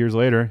 or 3 years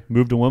later,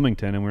 moved to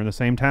Wilmington, and we're in the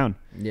same town.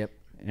 Yep,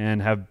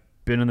 and have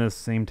been in the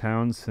same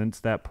town since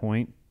that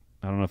point.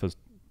 I don't know if it was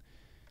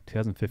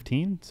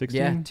 2015,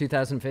 16? Yeah,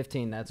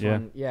 2015. That's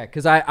when. Yeah,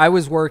 because I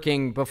was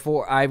working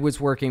before. I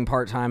was working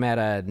part-time at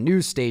a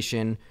news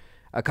station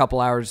a couple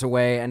hours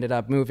away. Ended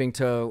up moving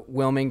to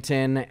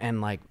Wilmington.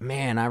 And like,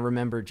 man, I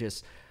remember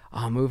just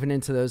moving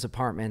into those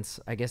apartments.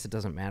 I guess it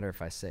doesn't matter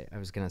if I say. I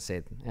was going to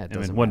say. Yeah, it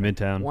doesn't one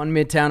matter. Midtown. One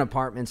Midtown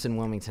apartments in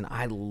Wilmington.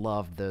 I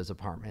loved those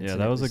apartments. Yeah,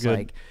 and that was a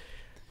good.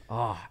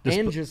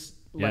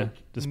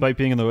 Despite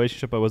being in the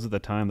relationship I was at the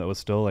time, that was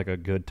still like a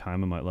good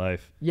time in my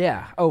life.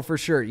 Yeah. Oh, for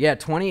sure. Yeah.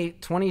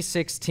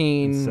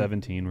 2016 and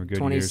 17 were good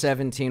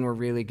 2017 were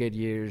really good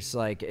years.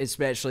 Like,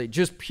 especially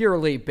just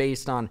purely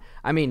based on,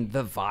 I mean,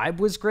 the vibe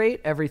was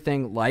great.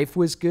 Everything, life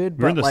was good.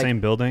 We were in the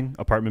same building,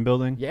 apartment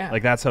building. Yeah.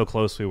 Like that's how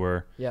close we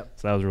were. Yep.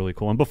 So that was really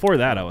cool. And before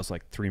that, I was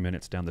like 3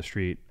 minutes down the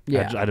street.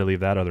 Yeah. I had to leave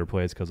that other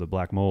place because of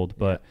black mold,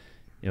 but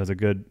it was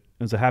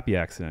a happy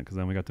accident because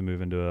then we got to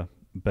move into a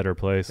better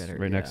place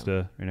next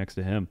to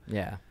him.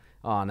 Yeah.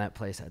 Oh, and that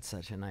place had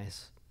such a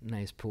nice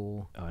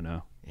pool. Oh, I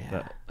know.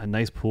 Yeah. A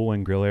nice pool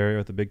and grill area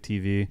with a big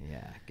TV.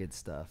 Yeah, good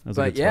stuff.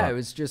 But yeah, it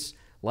was just,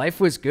 life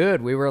was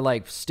good. We were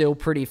like still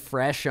pretty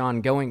fresh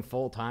on going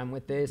full time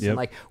with this. And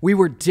like we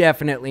were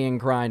definitely in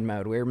grind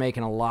mode. We were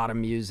making a lot of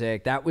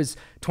music. That was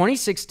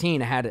 2016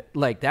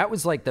 that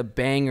was like the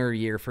banger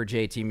year for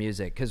JT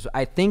Music. Cause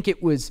I think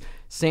it was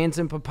Sans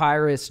and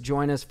Papyrus,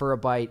 Join Us for a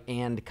Bite,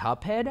 and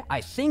Cuphead. I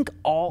think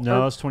all.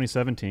 No, it was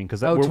 2017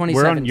 because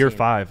we're on year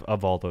 5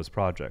 of all those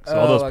projects. So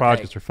all those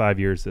projects are 5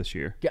 years this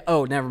year. Yeah,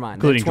 oh, never mind.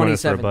 Including Join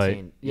Us for a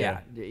Bite.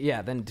 Yeah.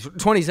 Then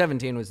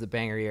 2017 was the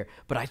banger year,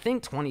 but I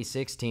think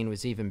 2016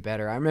 was even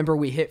better. I remember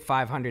we hit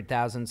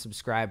 500,000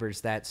 subscribers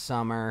that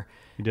summer.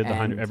 We did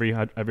every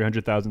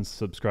 100,000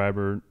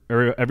 subscriber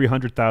or every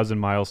 100,000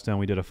 milestone.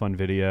 We did a fun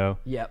video.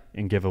 Yep.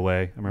 And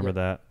giveaway. I remember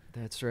that.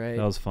 That's right.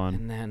 That was fun.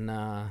 And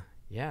then.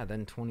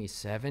 Then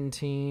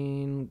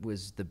 2017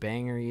 was the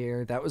banger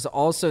year. That was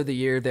also the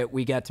year that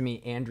we got to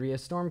meet Andrea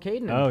Storm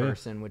Caden in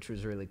person, which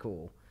was really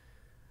cool.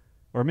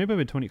 Or maybe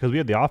in 20, because we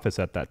had The Office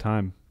at that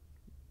time.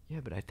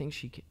 Yeah, but I think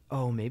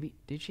maybe,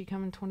 did she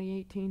come in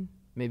 2018?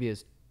 Maybe it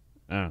was.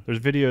 I don't know. There's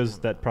videos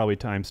that probably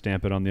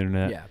timestamp it on the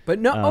internet. Yeah, but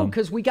no,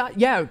 because we got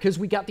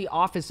The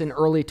Office in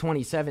early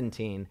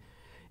 2017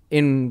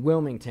 in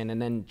Wilmington,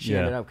 and then she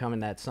ended up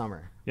coming that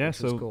summer. Yeah,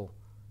 which was cool.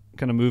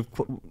 Kind of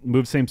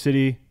moved same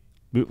city.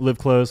 Live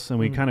close, and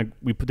we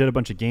did a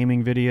bunch of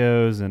gaming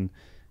videos and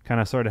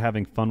kind of started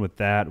having fun with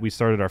that. We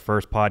started our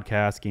first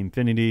podcast,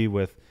 Gamefinity,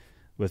 with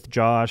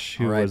Josh,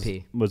 who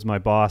was my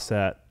boss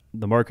at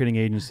the marketing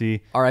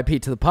agency. R.I.P.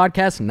 to the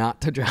podcast,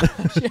 not to Josh.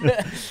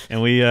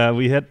 And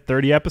we hit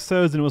 30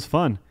 episodes, and it was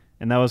fun.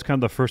 And that was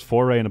kind of the first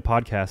foray into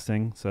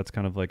podcasting. So that's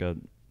kind of like a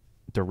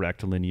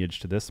direct lineage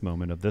to this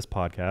moment of this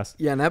podcast.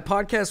 Yeah, and that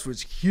podcast was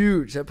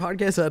huge. That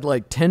podcast had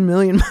like 10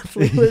 million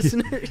monthly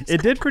listeners.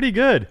 It did pretty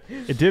good.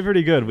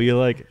 We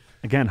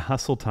again,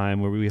 hustle time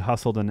where we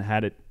hustled and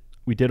had it.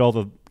 We did all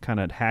the kind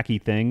of hacky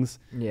things.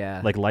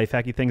 Yeah. Like life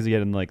hacky things. You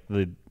get in like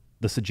the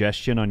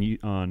suggestion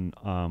on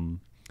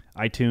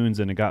iTunes,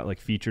 and it got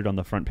like featured on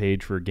the front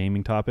page for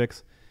gaming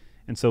topics.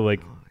 And so like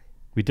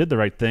we did the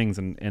right things,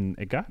 and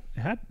it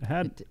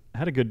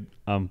had a good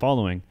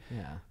following.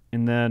 Yeah.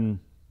 And then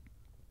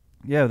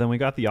then we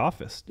got The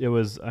Office. I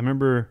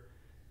remember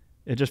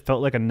it just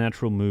felt like a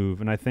natural move.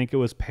 And I think it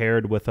was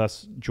paired with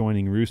us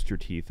joining Rooster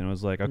Teeth. And it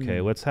was like,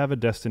 okay, let's have a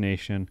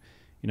destination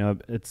you know,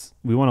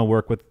 we want to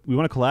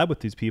collab with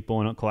these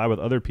people and collab with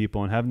other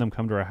people, and having them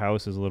come to our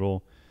house is a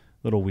little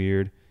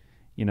weird.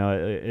 You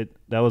know,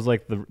 that was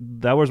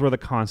where the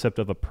concept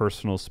of a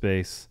personal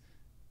space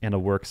and a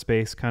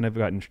workspace kind of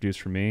got introduced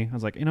for me. I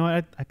was like, you know,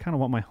 I kind of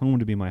want my home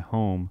to be my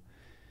home.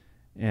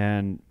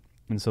 And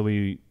so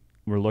we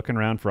were looking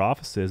around for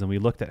offices, and we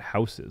looked at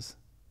houses,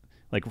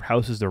 like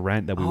houses to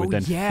rent that we would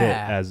then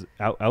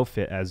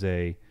outfit as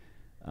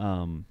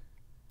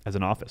as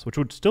an office, which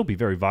would still be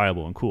very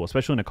viable and cool,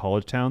 especially in a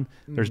college town.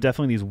 There's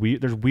definitely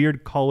there's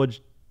weird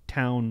college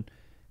town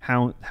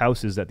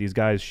houses that these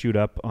guys shoot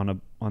up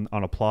on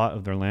a plot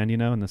of their land, you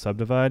know, in the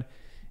subdivide.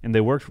 And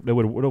they would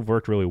have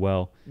worked really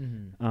well.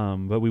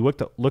 But we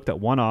looked at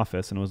one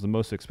office, and it was the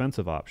most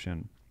expensive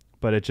option,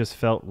 but it just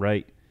felt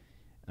right.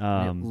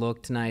 It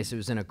looked nice. It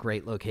was in a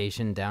great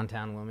location,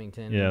 downtown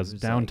Wilmington. Yeah, it was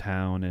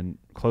downtown and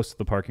close to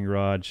the parking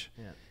garage.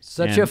 Yeah.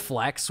 Such a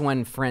flex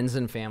when friends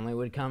and family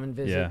would come and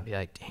visit. Yeah. Be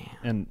like,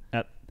 damn.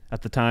 And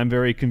at the time,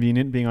 very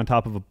convenient, being on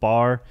top of a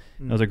bar.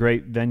 It was a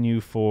great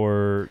venue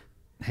for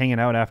hanging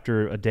out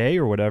after a day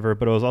or whatever,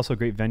 but it was also a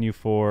great venue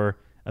for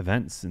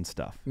events and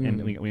stuff.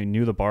 And we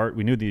knew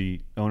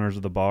the owners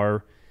of the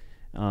bar.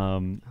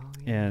 And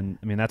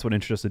I mean, that's what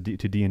introduced us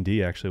to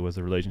D&D, actually, was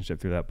the relationship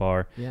through that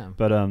bar. Yeah.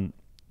 But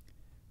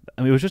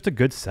I mean, it was just a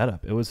good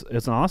setup.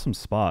 It's an awesome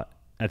spot.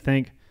 I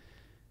think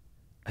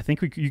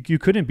you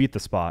couldn't beat the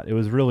spot. It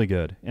was really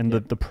good, and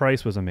the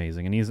price was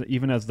amazing. And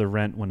even as the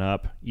rent went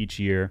up each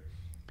year,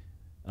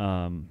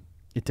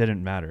 it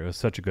didn't matter. It was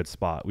such a good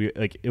spot.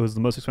 It was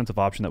the most expensive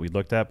option that we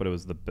looked at, but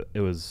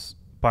it was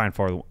by and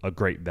far a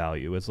great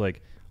value. It was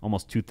like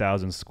almost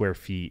 2,000 square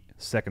feet,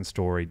 second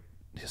story,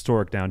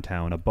 historic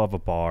downtown, above a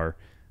bar.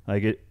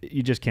 Like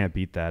you just can't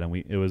beat that, and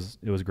it was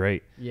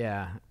great.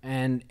 Yeah,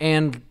 and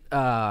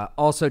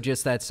also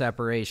just that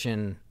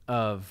separation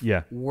of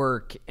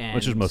work and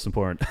which is most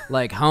important,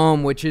 like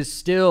home, which is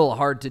still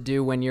hard to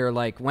do when you're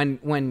like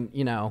when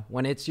you know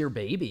when it's your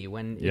baby,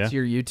 when it's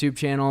your YouTube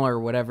channel or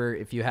whatever.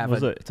 If you have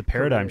it's a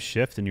paradigm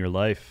shift in your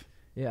life.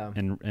 Yeah,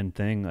 and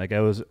thing like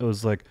it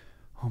was like,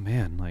 oh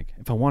man, like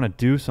if I want to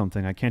do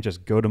something, I can't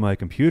just go to my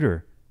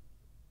computer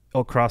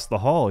across the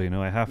hall. You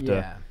know, I have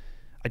to.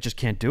 I just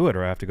can't do it,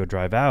 or I have to go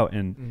drive out.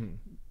 And,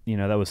 you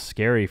know, that was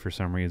scary for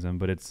some reason,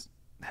 but it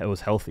was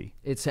healthy.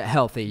 It's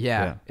healthy.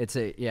 Yeah. It's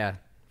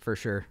for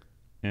sure.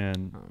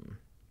 And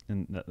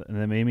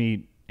that made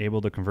me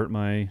able to convert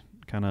my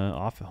kind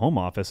of home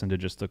office into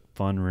just a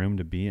fun room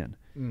to be in.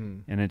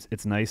 And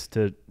it's nice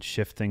to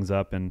shift things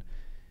up and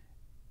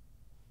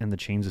the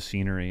change of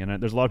scenery.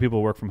 And there's a lot of people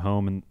who work from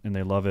home and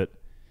they love it.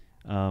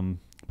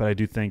 But I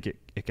do think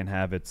it can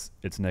have its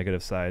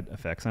negative side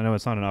effects. I know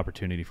it's not an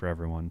opportunity for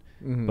everyone,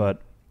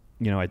 but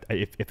you know,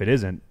 if it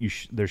isn't, you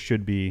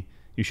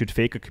should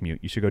fake a commute.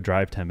 You should go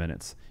drive 10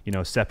 minutes, you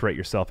know, separate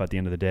yourself at the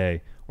end of the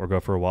day or go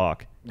for a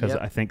walk. Because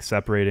I think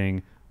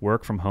separating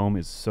work from home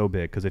is so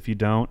big. Because if you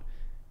don't,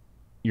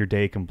 your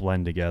day can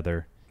blend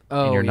together.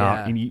 And you're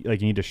not, you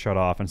need to shut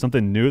off. And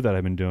something new that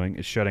I've been doing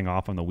is shutting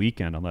off on the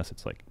weekend unless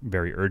it's like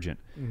very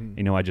urgent.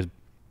 You know, I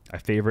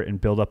favorite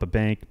and build up a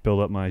bank, build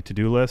up my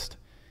to-do list.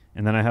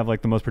 And then I have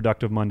like the most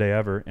productive Monday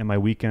ever, and my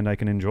weekend I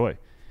can enjoy.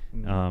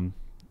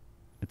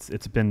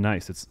 It's been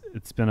nice.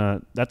 It's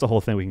been that's a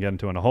whole thing we can get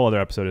into in a whole other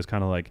episode. Is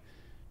kind of like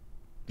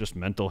just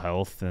mental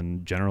health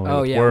and generally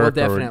with work we'll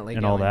definitely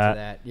and go all into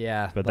that.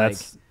 Yeah, but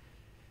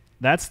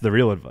that's the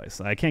real advice.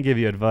 I can't give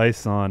you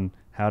advice on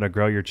how to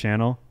grow your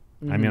channel.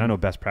 I mean, I know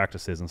best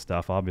practices and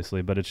stuff,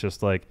 obviously, but it's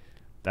just like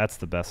that's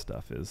the best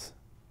stuff is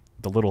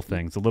the little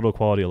things, the little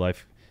quality of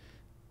life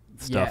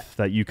stuff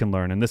that you can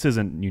learn. And this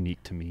isn't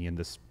unique to me and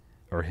this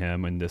or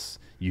him and this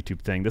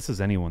YouTube thing. This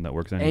is anyone that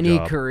works any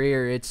job.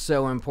 Career. It's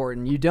so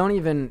important. You don't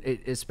even,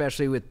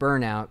 especially with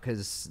burnout,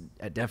 because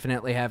I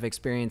definitely have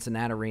experience in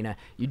that arena.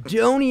 You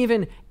don't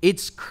even,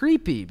 it's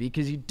creepy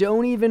because you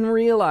don't even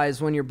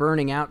realize when you're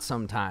burning out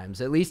sometimes,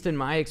 at least in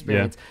my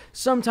experience.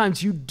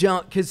 Sometimes you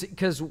don't,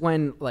 because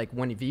when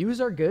views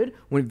are good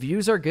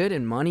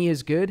and money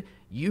is good,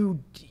 you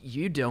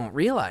don't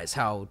realize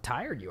how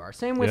tired you are.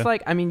 Same with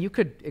you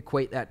could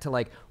equate that to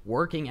like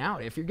working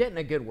out. If you're getting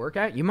a good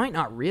workout, you might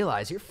not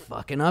realize you're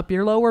fucking up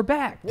your lower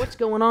back. What's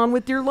going on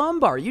with your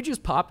lumbar? You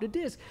just popped a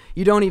disc.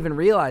 You don't even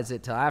realize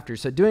it till after.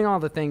 So doing all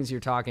the things you're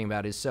talking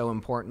about is so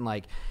important,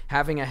 like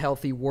having a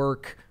healthy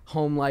work,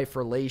 home life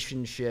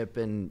relationship,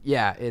 and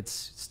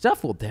it's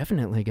stuff we'll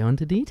definitely go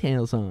into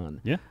details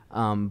on.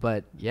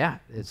 But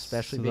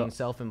especially being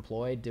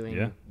self-employed,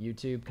 doing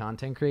YouTube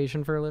content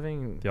creation for a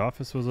living. The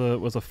Office was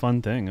a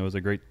fun thing. It was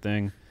a great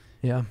thing.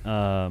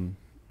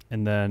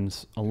 And then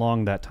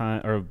along that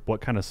time, or what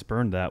kind of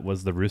spurned that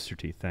was the Rooster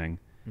Teeth thing.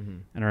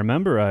 And I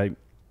remember I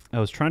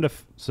was trying to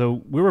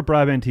so we were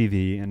Broadband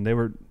TV, and they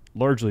were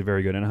largely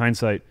very good. In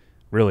hindsight,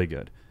 really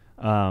good.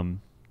 They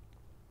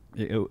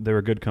were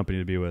a good company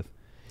to be with.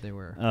 They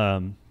were.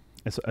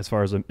 As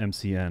far as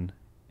MCN,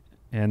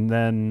 and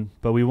then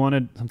but we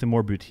wanted something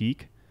more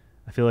boutique.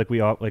 I feel like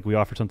we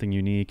offered something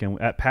unique, and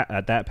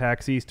at that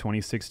PAX East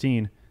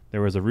 2016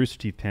 there was a Rooster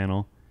Teeth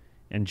panel,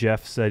 And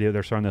Jeff said,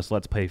 they're starting this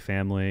Let's Play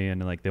family,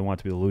 and like they want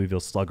to be the Louisville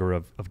Slugger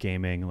of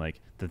gaming, like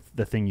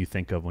the thing you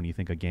think of when you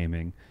think of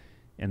gaming.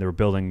 And they were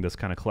building this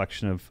kind of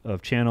collection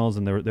of channels,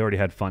 and they already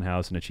had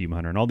Funhouse and Achievement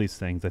Hunter and all these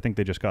things. I think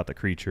they just got the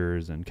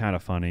Creatures and Kind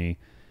of Funny,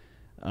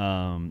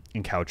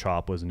 and Cow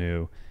Chop was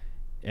new.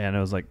 And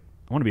I was like,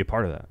 I want to be a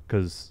part of that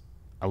because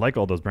I like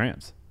all those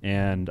brands.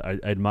 And I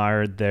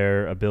admired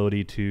their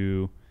ability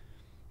to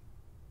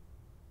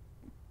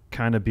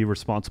kind of be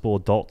responsible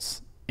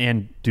adults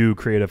and do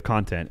creative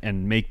content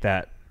and make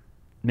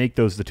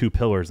those the two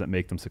pillars that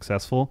make them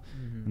successful.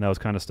 Mm-hmm. And that was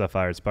kind of stuff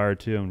I aspired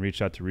to, and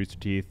reached out to Rooster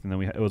Teeth. And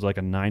then it was like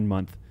a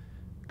 9-month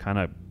kind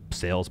of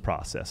sales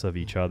process of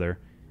each other.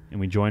 And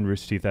we joined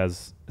Rooster Teeth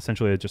as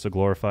essentially just a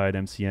glorified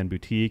MCN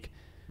boutique.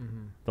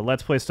 Mm-hmm. The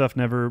Let's Play stuff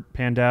never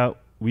panned out.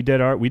 We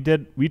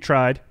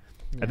tried.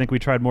 Yeah. I think we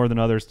tried more than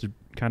others to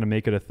kind of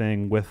make it a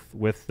thing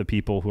with the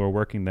people who are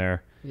working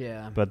there.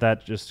 Yeah. But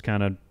that just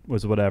kind of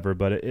was whatever.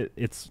 But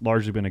it's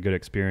largely been a good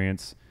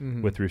experience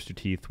with Rooster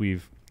Teeth.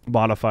 We've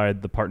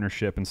modified the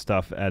partnership and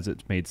stuff as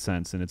it made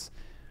sense. And it's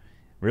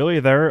really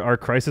our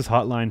crisis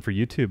hotline for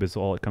YouTube is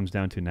all it comes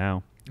down to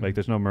now. Like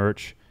there's no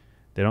merch.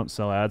 They don't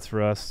sell ads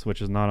for us,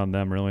 which is not on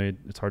them really.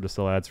 It's hard to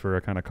sell ads for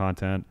our kind of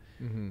content.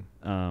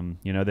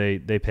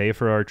 They pay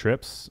for our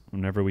trips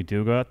whenever we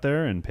do go out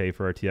there, and pay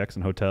for our TX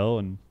and hotel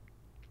and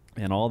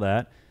all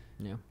that.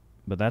 Yeah.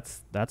 But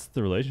that's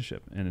the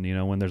relationship.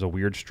 And when there's a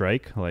weird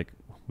strike, like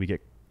we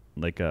get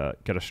a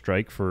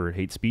strike for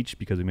hate speech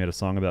because we made a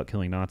song about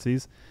killing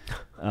Nazis.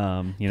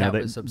 That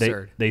was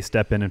absurd. They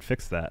step in and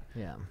fix that.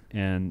 Yeah.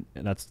 And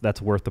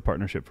that's worth the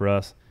partnership for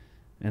us.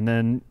 And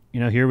then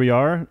here we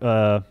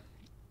are,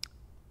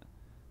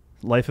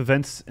 life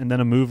events, and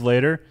then a move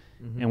later,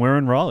 and we're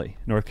in Raleigh,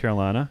 North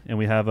Carolina, and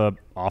we have a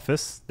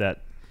office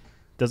that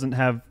doesn't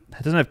have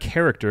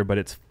character, but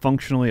it's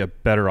functionally a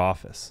better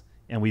office.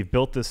 And we've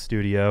built this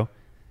studio,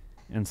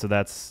 and so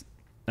that's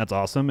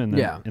awesome. And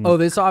then,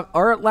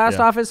 our last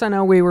office, I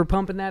know we were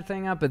pumping that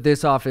thing up, but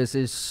this office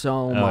is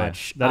so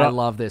much. I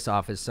love this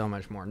office so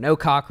much more. No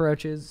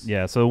cockroaches.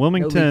 Yeah. So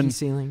Wilmington, no leaky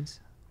ceilings.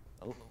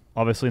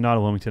 Obviously not a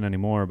Wilmington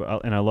anymore,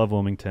 but I love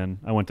Wilmington.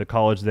 I went to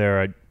college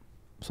there.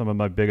 Some of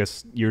my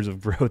biggest years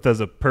of growth as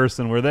a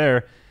person were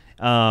there,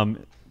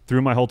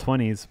 through my whole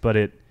 20s. But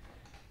it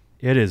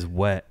is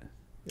wet.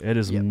 It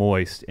is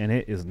moist, and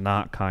it is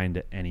not kind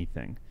to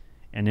anything.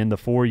 And in the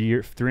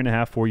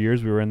 3.5, 4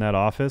 years we were in that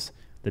office,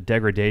 the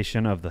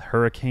degradation of the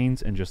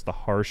hurricanes and just the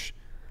harsh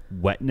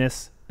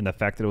wetness, and the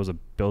fact that it was a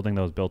building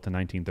that was built in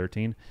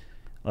 1913,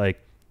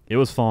 like it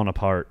was falling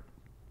apart.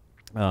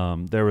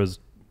 There was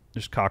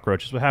just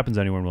cockroaches. What happens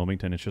anywhere in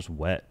Wilmington? It's just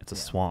wet. It's a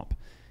swamp.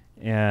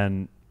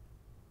 And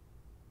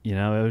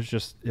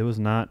it was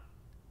not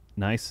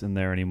nice in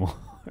there anymore.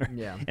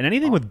 Yeah. And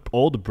anything with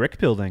old brick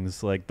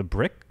buildings, like the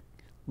brick,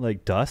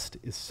 like dust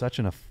is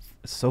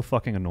so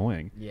fucking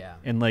annoying. Yeah.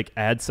 And like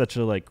adds such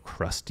a like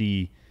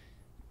crusty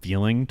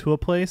feeling to a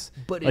place.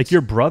 But like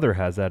your brother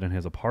has that in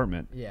his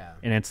apartment. Yeah.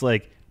 And it's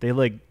like they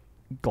like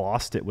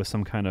glossed it with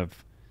some kind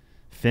of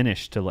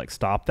finish to like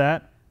stop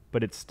that.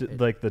 But it's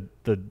like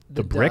the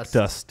brick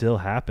dust still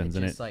happens,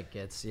 and it like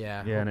gets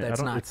and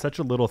it's such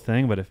a little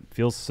thing, but it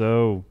feels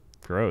so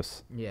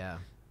gross. Yeah.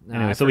 No,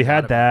 anyway, so we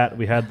had that.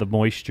 We had the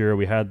moisture.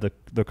 We had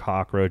the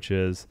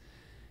cockroaches.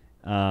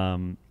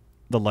 The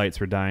lights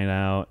were dying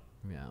out.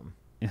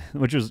 Yeah.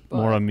 Which was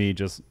more on me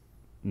just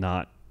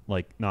not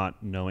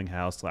knowing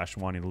how /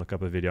 wanting to look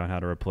up a video on how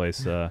to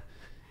replace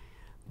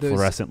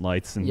fluorescent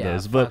lights and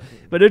those. But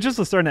it just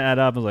was starting to add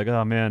up. I was like,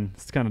 oh man,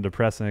 it's kind of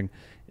depressing.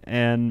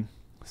 And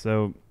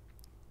so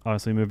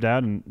obviously moved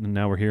out, and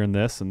now we're here in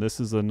this, and this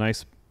is a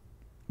nice.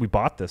 We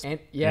bought this. And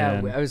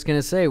I was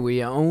gonna say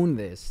we own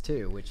this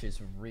too, which is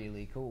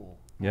really cool.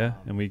 Yeah,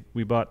 and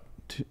we bought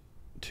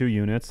two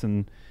units,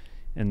 and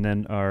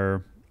then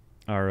our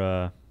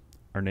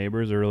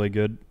neighbors are really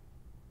good.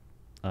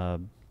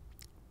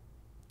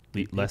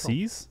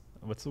 Lessees.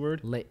 What's the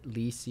word?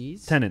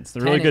 Lessees. Tenants.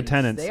 They're really good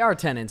tenants. They are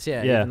tenants.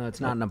 Yeah. Even though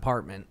it's not an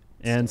apartment.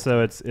 And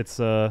so it's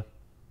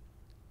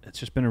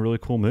just been a really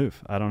cool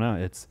move. I don't know.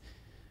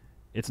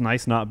 It's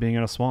nice not being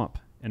in a swamp,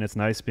 and it's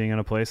nice being in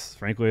a place,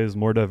 frankly, is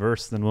more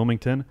diverse than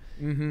Wilmington.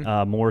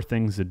 More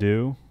things to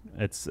do.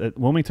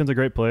 Wilmington's a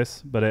great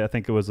place, but I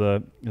think it was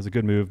a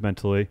good move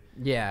mentally.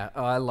 Yeah.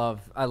 Oh, I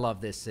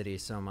love this city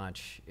so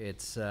much.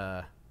 It's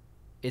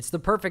the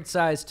perfect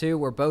size too.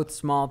 We're both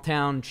small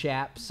town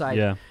chaps.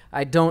 I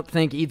don't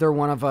think either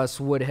one of us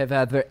would have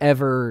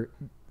ever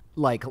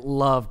like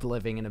loved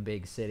living in a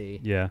big city.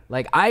 Yeah.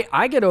 Like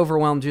I get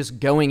overwhelmed just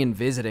going and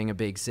visiting a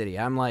big city.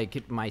 I'm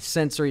like, my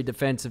sensory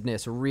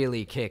defensiveness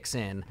really kicks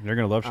in. You're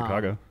going to love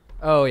Chicago.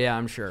 Oh yeah,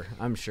 I'm sure.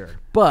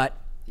 But,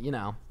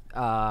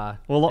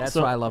 that's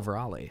why I love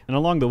Raleigh. And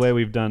along the way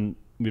we've done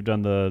the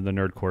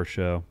Nerdcore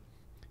show,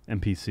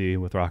 NPC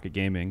with Rocket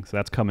Gaming. So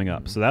that's coming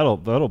up. So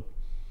that'll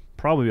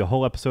probably be a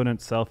whole episode in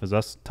itself, is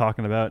us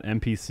talking about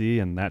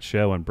NPC and that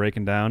show and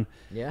breaking down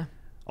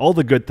all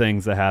the good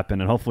things that happen,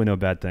 and hopefully no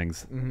bad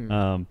things.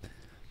 So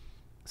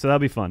that'll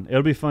be fun.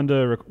 It'll be fun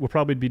we'll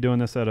probably be doing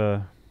this at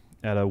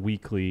a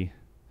weekly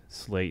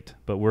slate,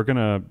 but we're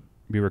gonna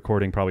be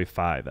recording probably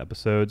 5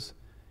 episodes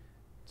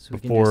So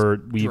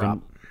before we drop.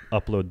 even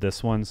upload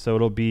this one. So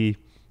it won't be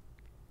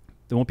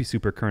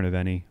super current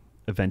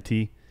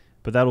eventy,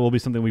 but that will be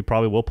something we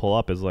probably will pull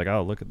up as like,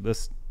 oh, look at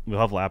this. We'll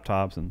have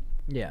laptops and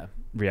Yeah.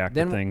 react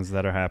Then- to things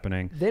that are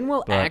happening. Then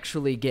we'll But-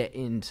 actually get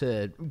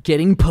into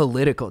getting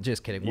political.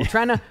 Just kidding. We're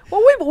trying to.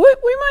 Well,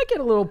 we might get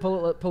a little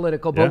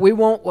political, but Yeah. we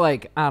won't.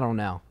 Like, I don't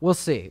know. We'll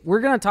see. We're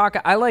gonna talk.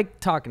 I like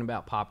talking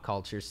about pop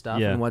culture stuff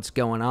Yeah. and what's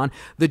going on.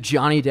 The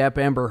Johnny Depp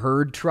Amber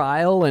Heard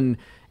trial and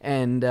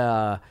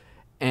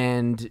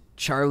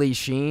Charlie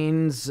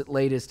Sheen's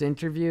latest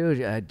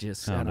interview. I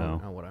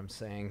don't know what I'm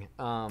saying.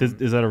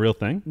 Is that a real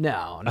thing?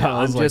 No,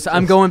 I was like,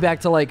 I'm going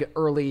back to like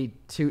early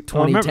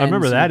 2010s. I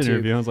remember that YouTube.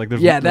 interview. I was like,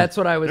 that's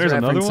what I was there's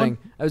another referencing. one?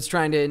 I was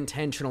trying to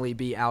intentionally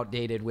be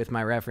outdated with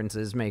my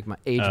references,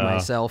 age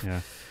myself. Yeah.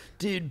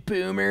 Dude,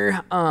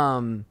 boomer.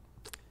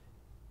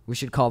 We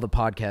should call the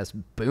podcast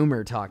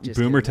Boomer Talk. Just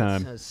Boomer kidding.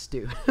 That's Time. So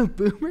stupid.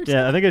 Boomer Time.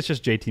 Yeah, I think it's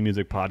just JT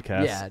Music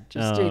Podcast. Yeah,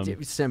 just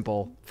JT.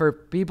 Simple. For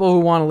people who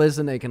want to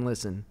listen, they can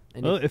listen.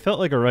 And Well, it felt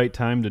like a right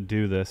time to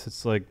do this.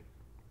 It's like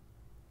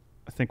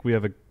I think we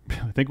have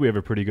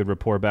a pretty good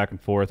rapport back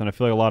and forth, and I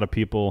feel like a lot of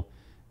people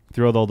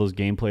throughout all those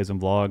gameplays and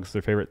vlogs,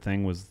 their favorite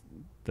thing was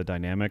the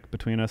dynamic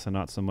between us and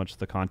not so much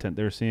the content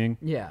they're seeing.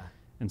 yeah.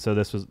 And so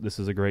this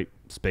is a great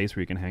space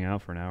where you can hang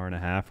out for an hour and a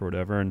half or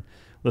whatever and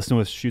listen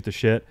to us shoot the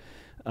shit.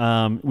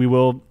 We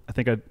will, I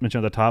think I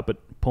mentioned at the top, but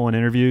pull in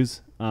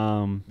interviews.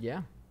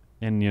 Yeah.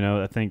 And,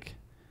 I think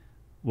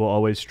we'll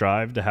always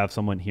strive to have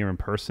someone here in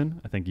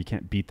person. I think you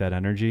can't beat that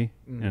energy.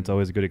 And it's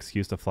always a good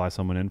excuse to fly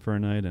someone in for a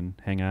night and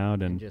hang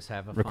out and just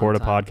have a record a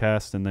fun time.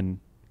 podcast and then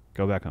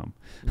go back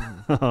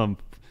home.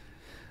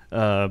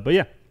 But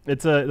yeah, I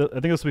think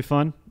this will be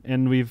fun.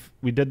 And we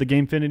did the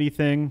Gamefinity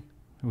thing.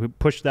 We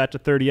pushed that to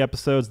 30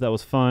 episodes. That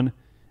was fun.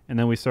 And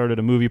then we started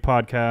a movie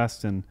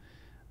podcast and,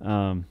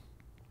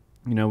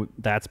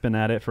 that's been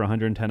at it for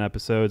 110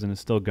 episodes and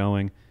it's still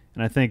going.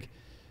 And I think,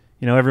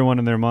 everyone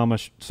and their mama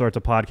starts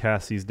a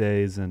podcast these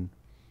days. And,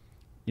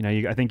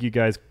 I think you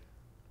guys,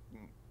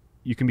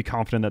 you can be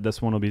confident that this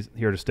one will be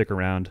here to stick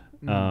around.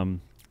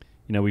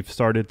 We've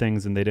started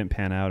things and they didn't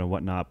pan out and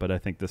whatnot, but I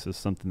think this is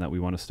something that we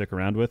want to stick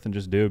around with and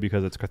just do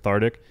because it's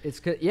cathartic.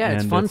 It's fun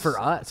And for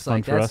us. it's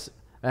fun for us.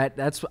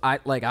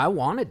 I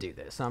want to do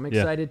this. I'm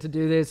excited to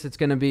do this. It's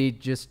going to be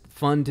just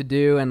fun to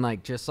do.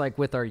 And just like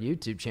with our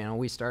YouTube channel,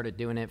 we started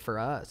doing it for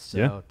us. So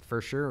Yeah.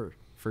 for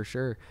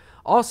sure.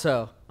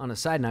 Also, on a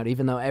side note,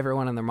 even though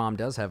everyone and their mom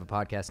does have a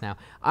podcast now,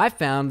 I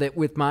found that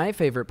with my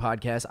favorite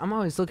podcasts, I'm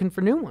always looking for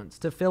new ones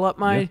to fill up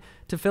my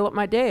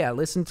day. I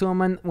listen to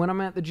them when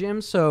I'm at the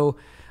gym. So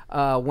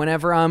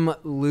whenever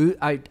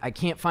I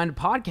can't find a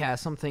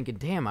podcast, I'm thinking,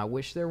 damn, I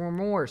wish there were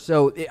more.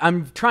 So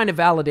I'm trying to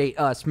validate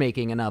us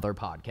making another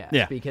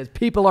podcast because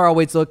people are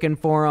always looking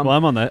for them. Well,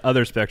 I'm on the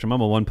other spectrum. I'm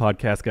a one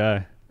podcast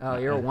guy. Oh,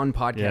 you're a one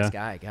podcast Yeah.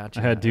 guy.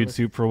 Gotcha. I had Dude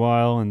Soup for a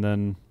while and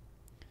then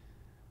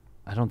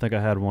I don't think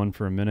I had one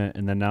for a minute.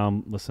 And then now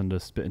I'm listening to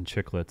Spittin'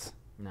 Chicklets.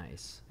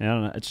 Nice. And I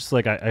don't know. It's just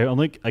like I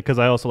only because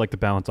I also like to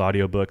balance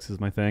audiobooks is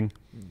my thing.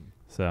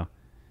 So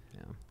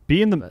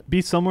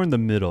be somewhere in the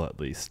middle at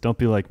least. Don't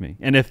be like me.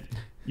 And if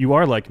you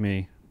are like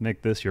me,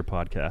 make this your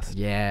podcast.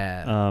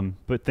 Yeah.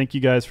 But thank you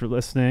guys for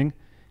listening.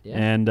 Yeah.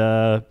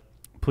 And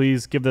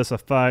please give this a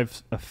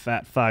fat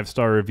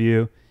 5-star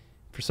review.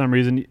 For some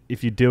reason,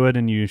 if you do it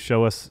and you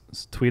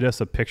tweet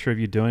us a picture of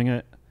you doing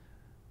it,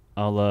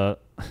 I'll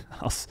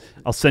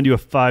send you a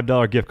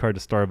 $5 gift card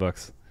to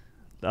Starbucks.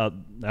 I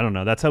don't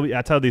know. That's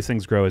how these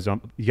things grow. Is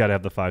you got to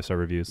have the 5-star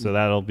reviews. So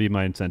that'll be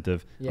my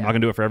incentive. Yeah. I'm not gonna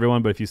do it for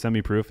everyone, but if you send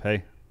me proof,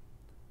 hey,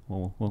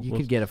 you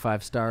could get a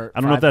 5-star.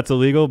 I don't know if that's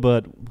illegal,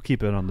 but we'll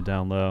keep it on the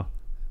down low.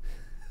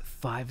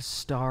 5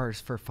 stars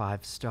for $5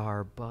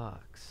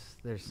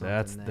 There's something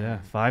That's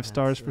there. 5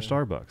 stars for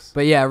Starbucks.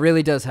 But yeah, it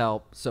really does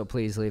help. So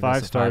please leave 5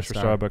 us a stars for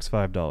 5-star.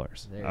 Starbucks,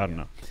 $5. There I you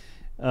don't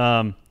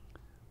know.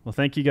 Well,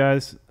 thank you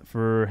guys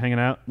for hanging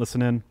out,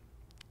 listening,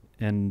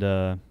 and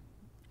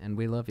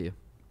we love you.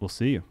 we'll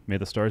see you. May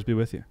the stars be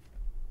with you.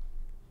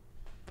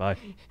 Bye.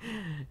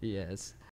 Yes.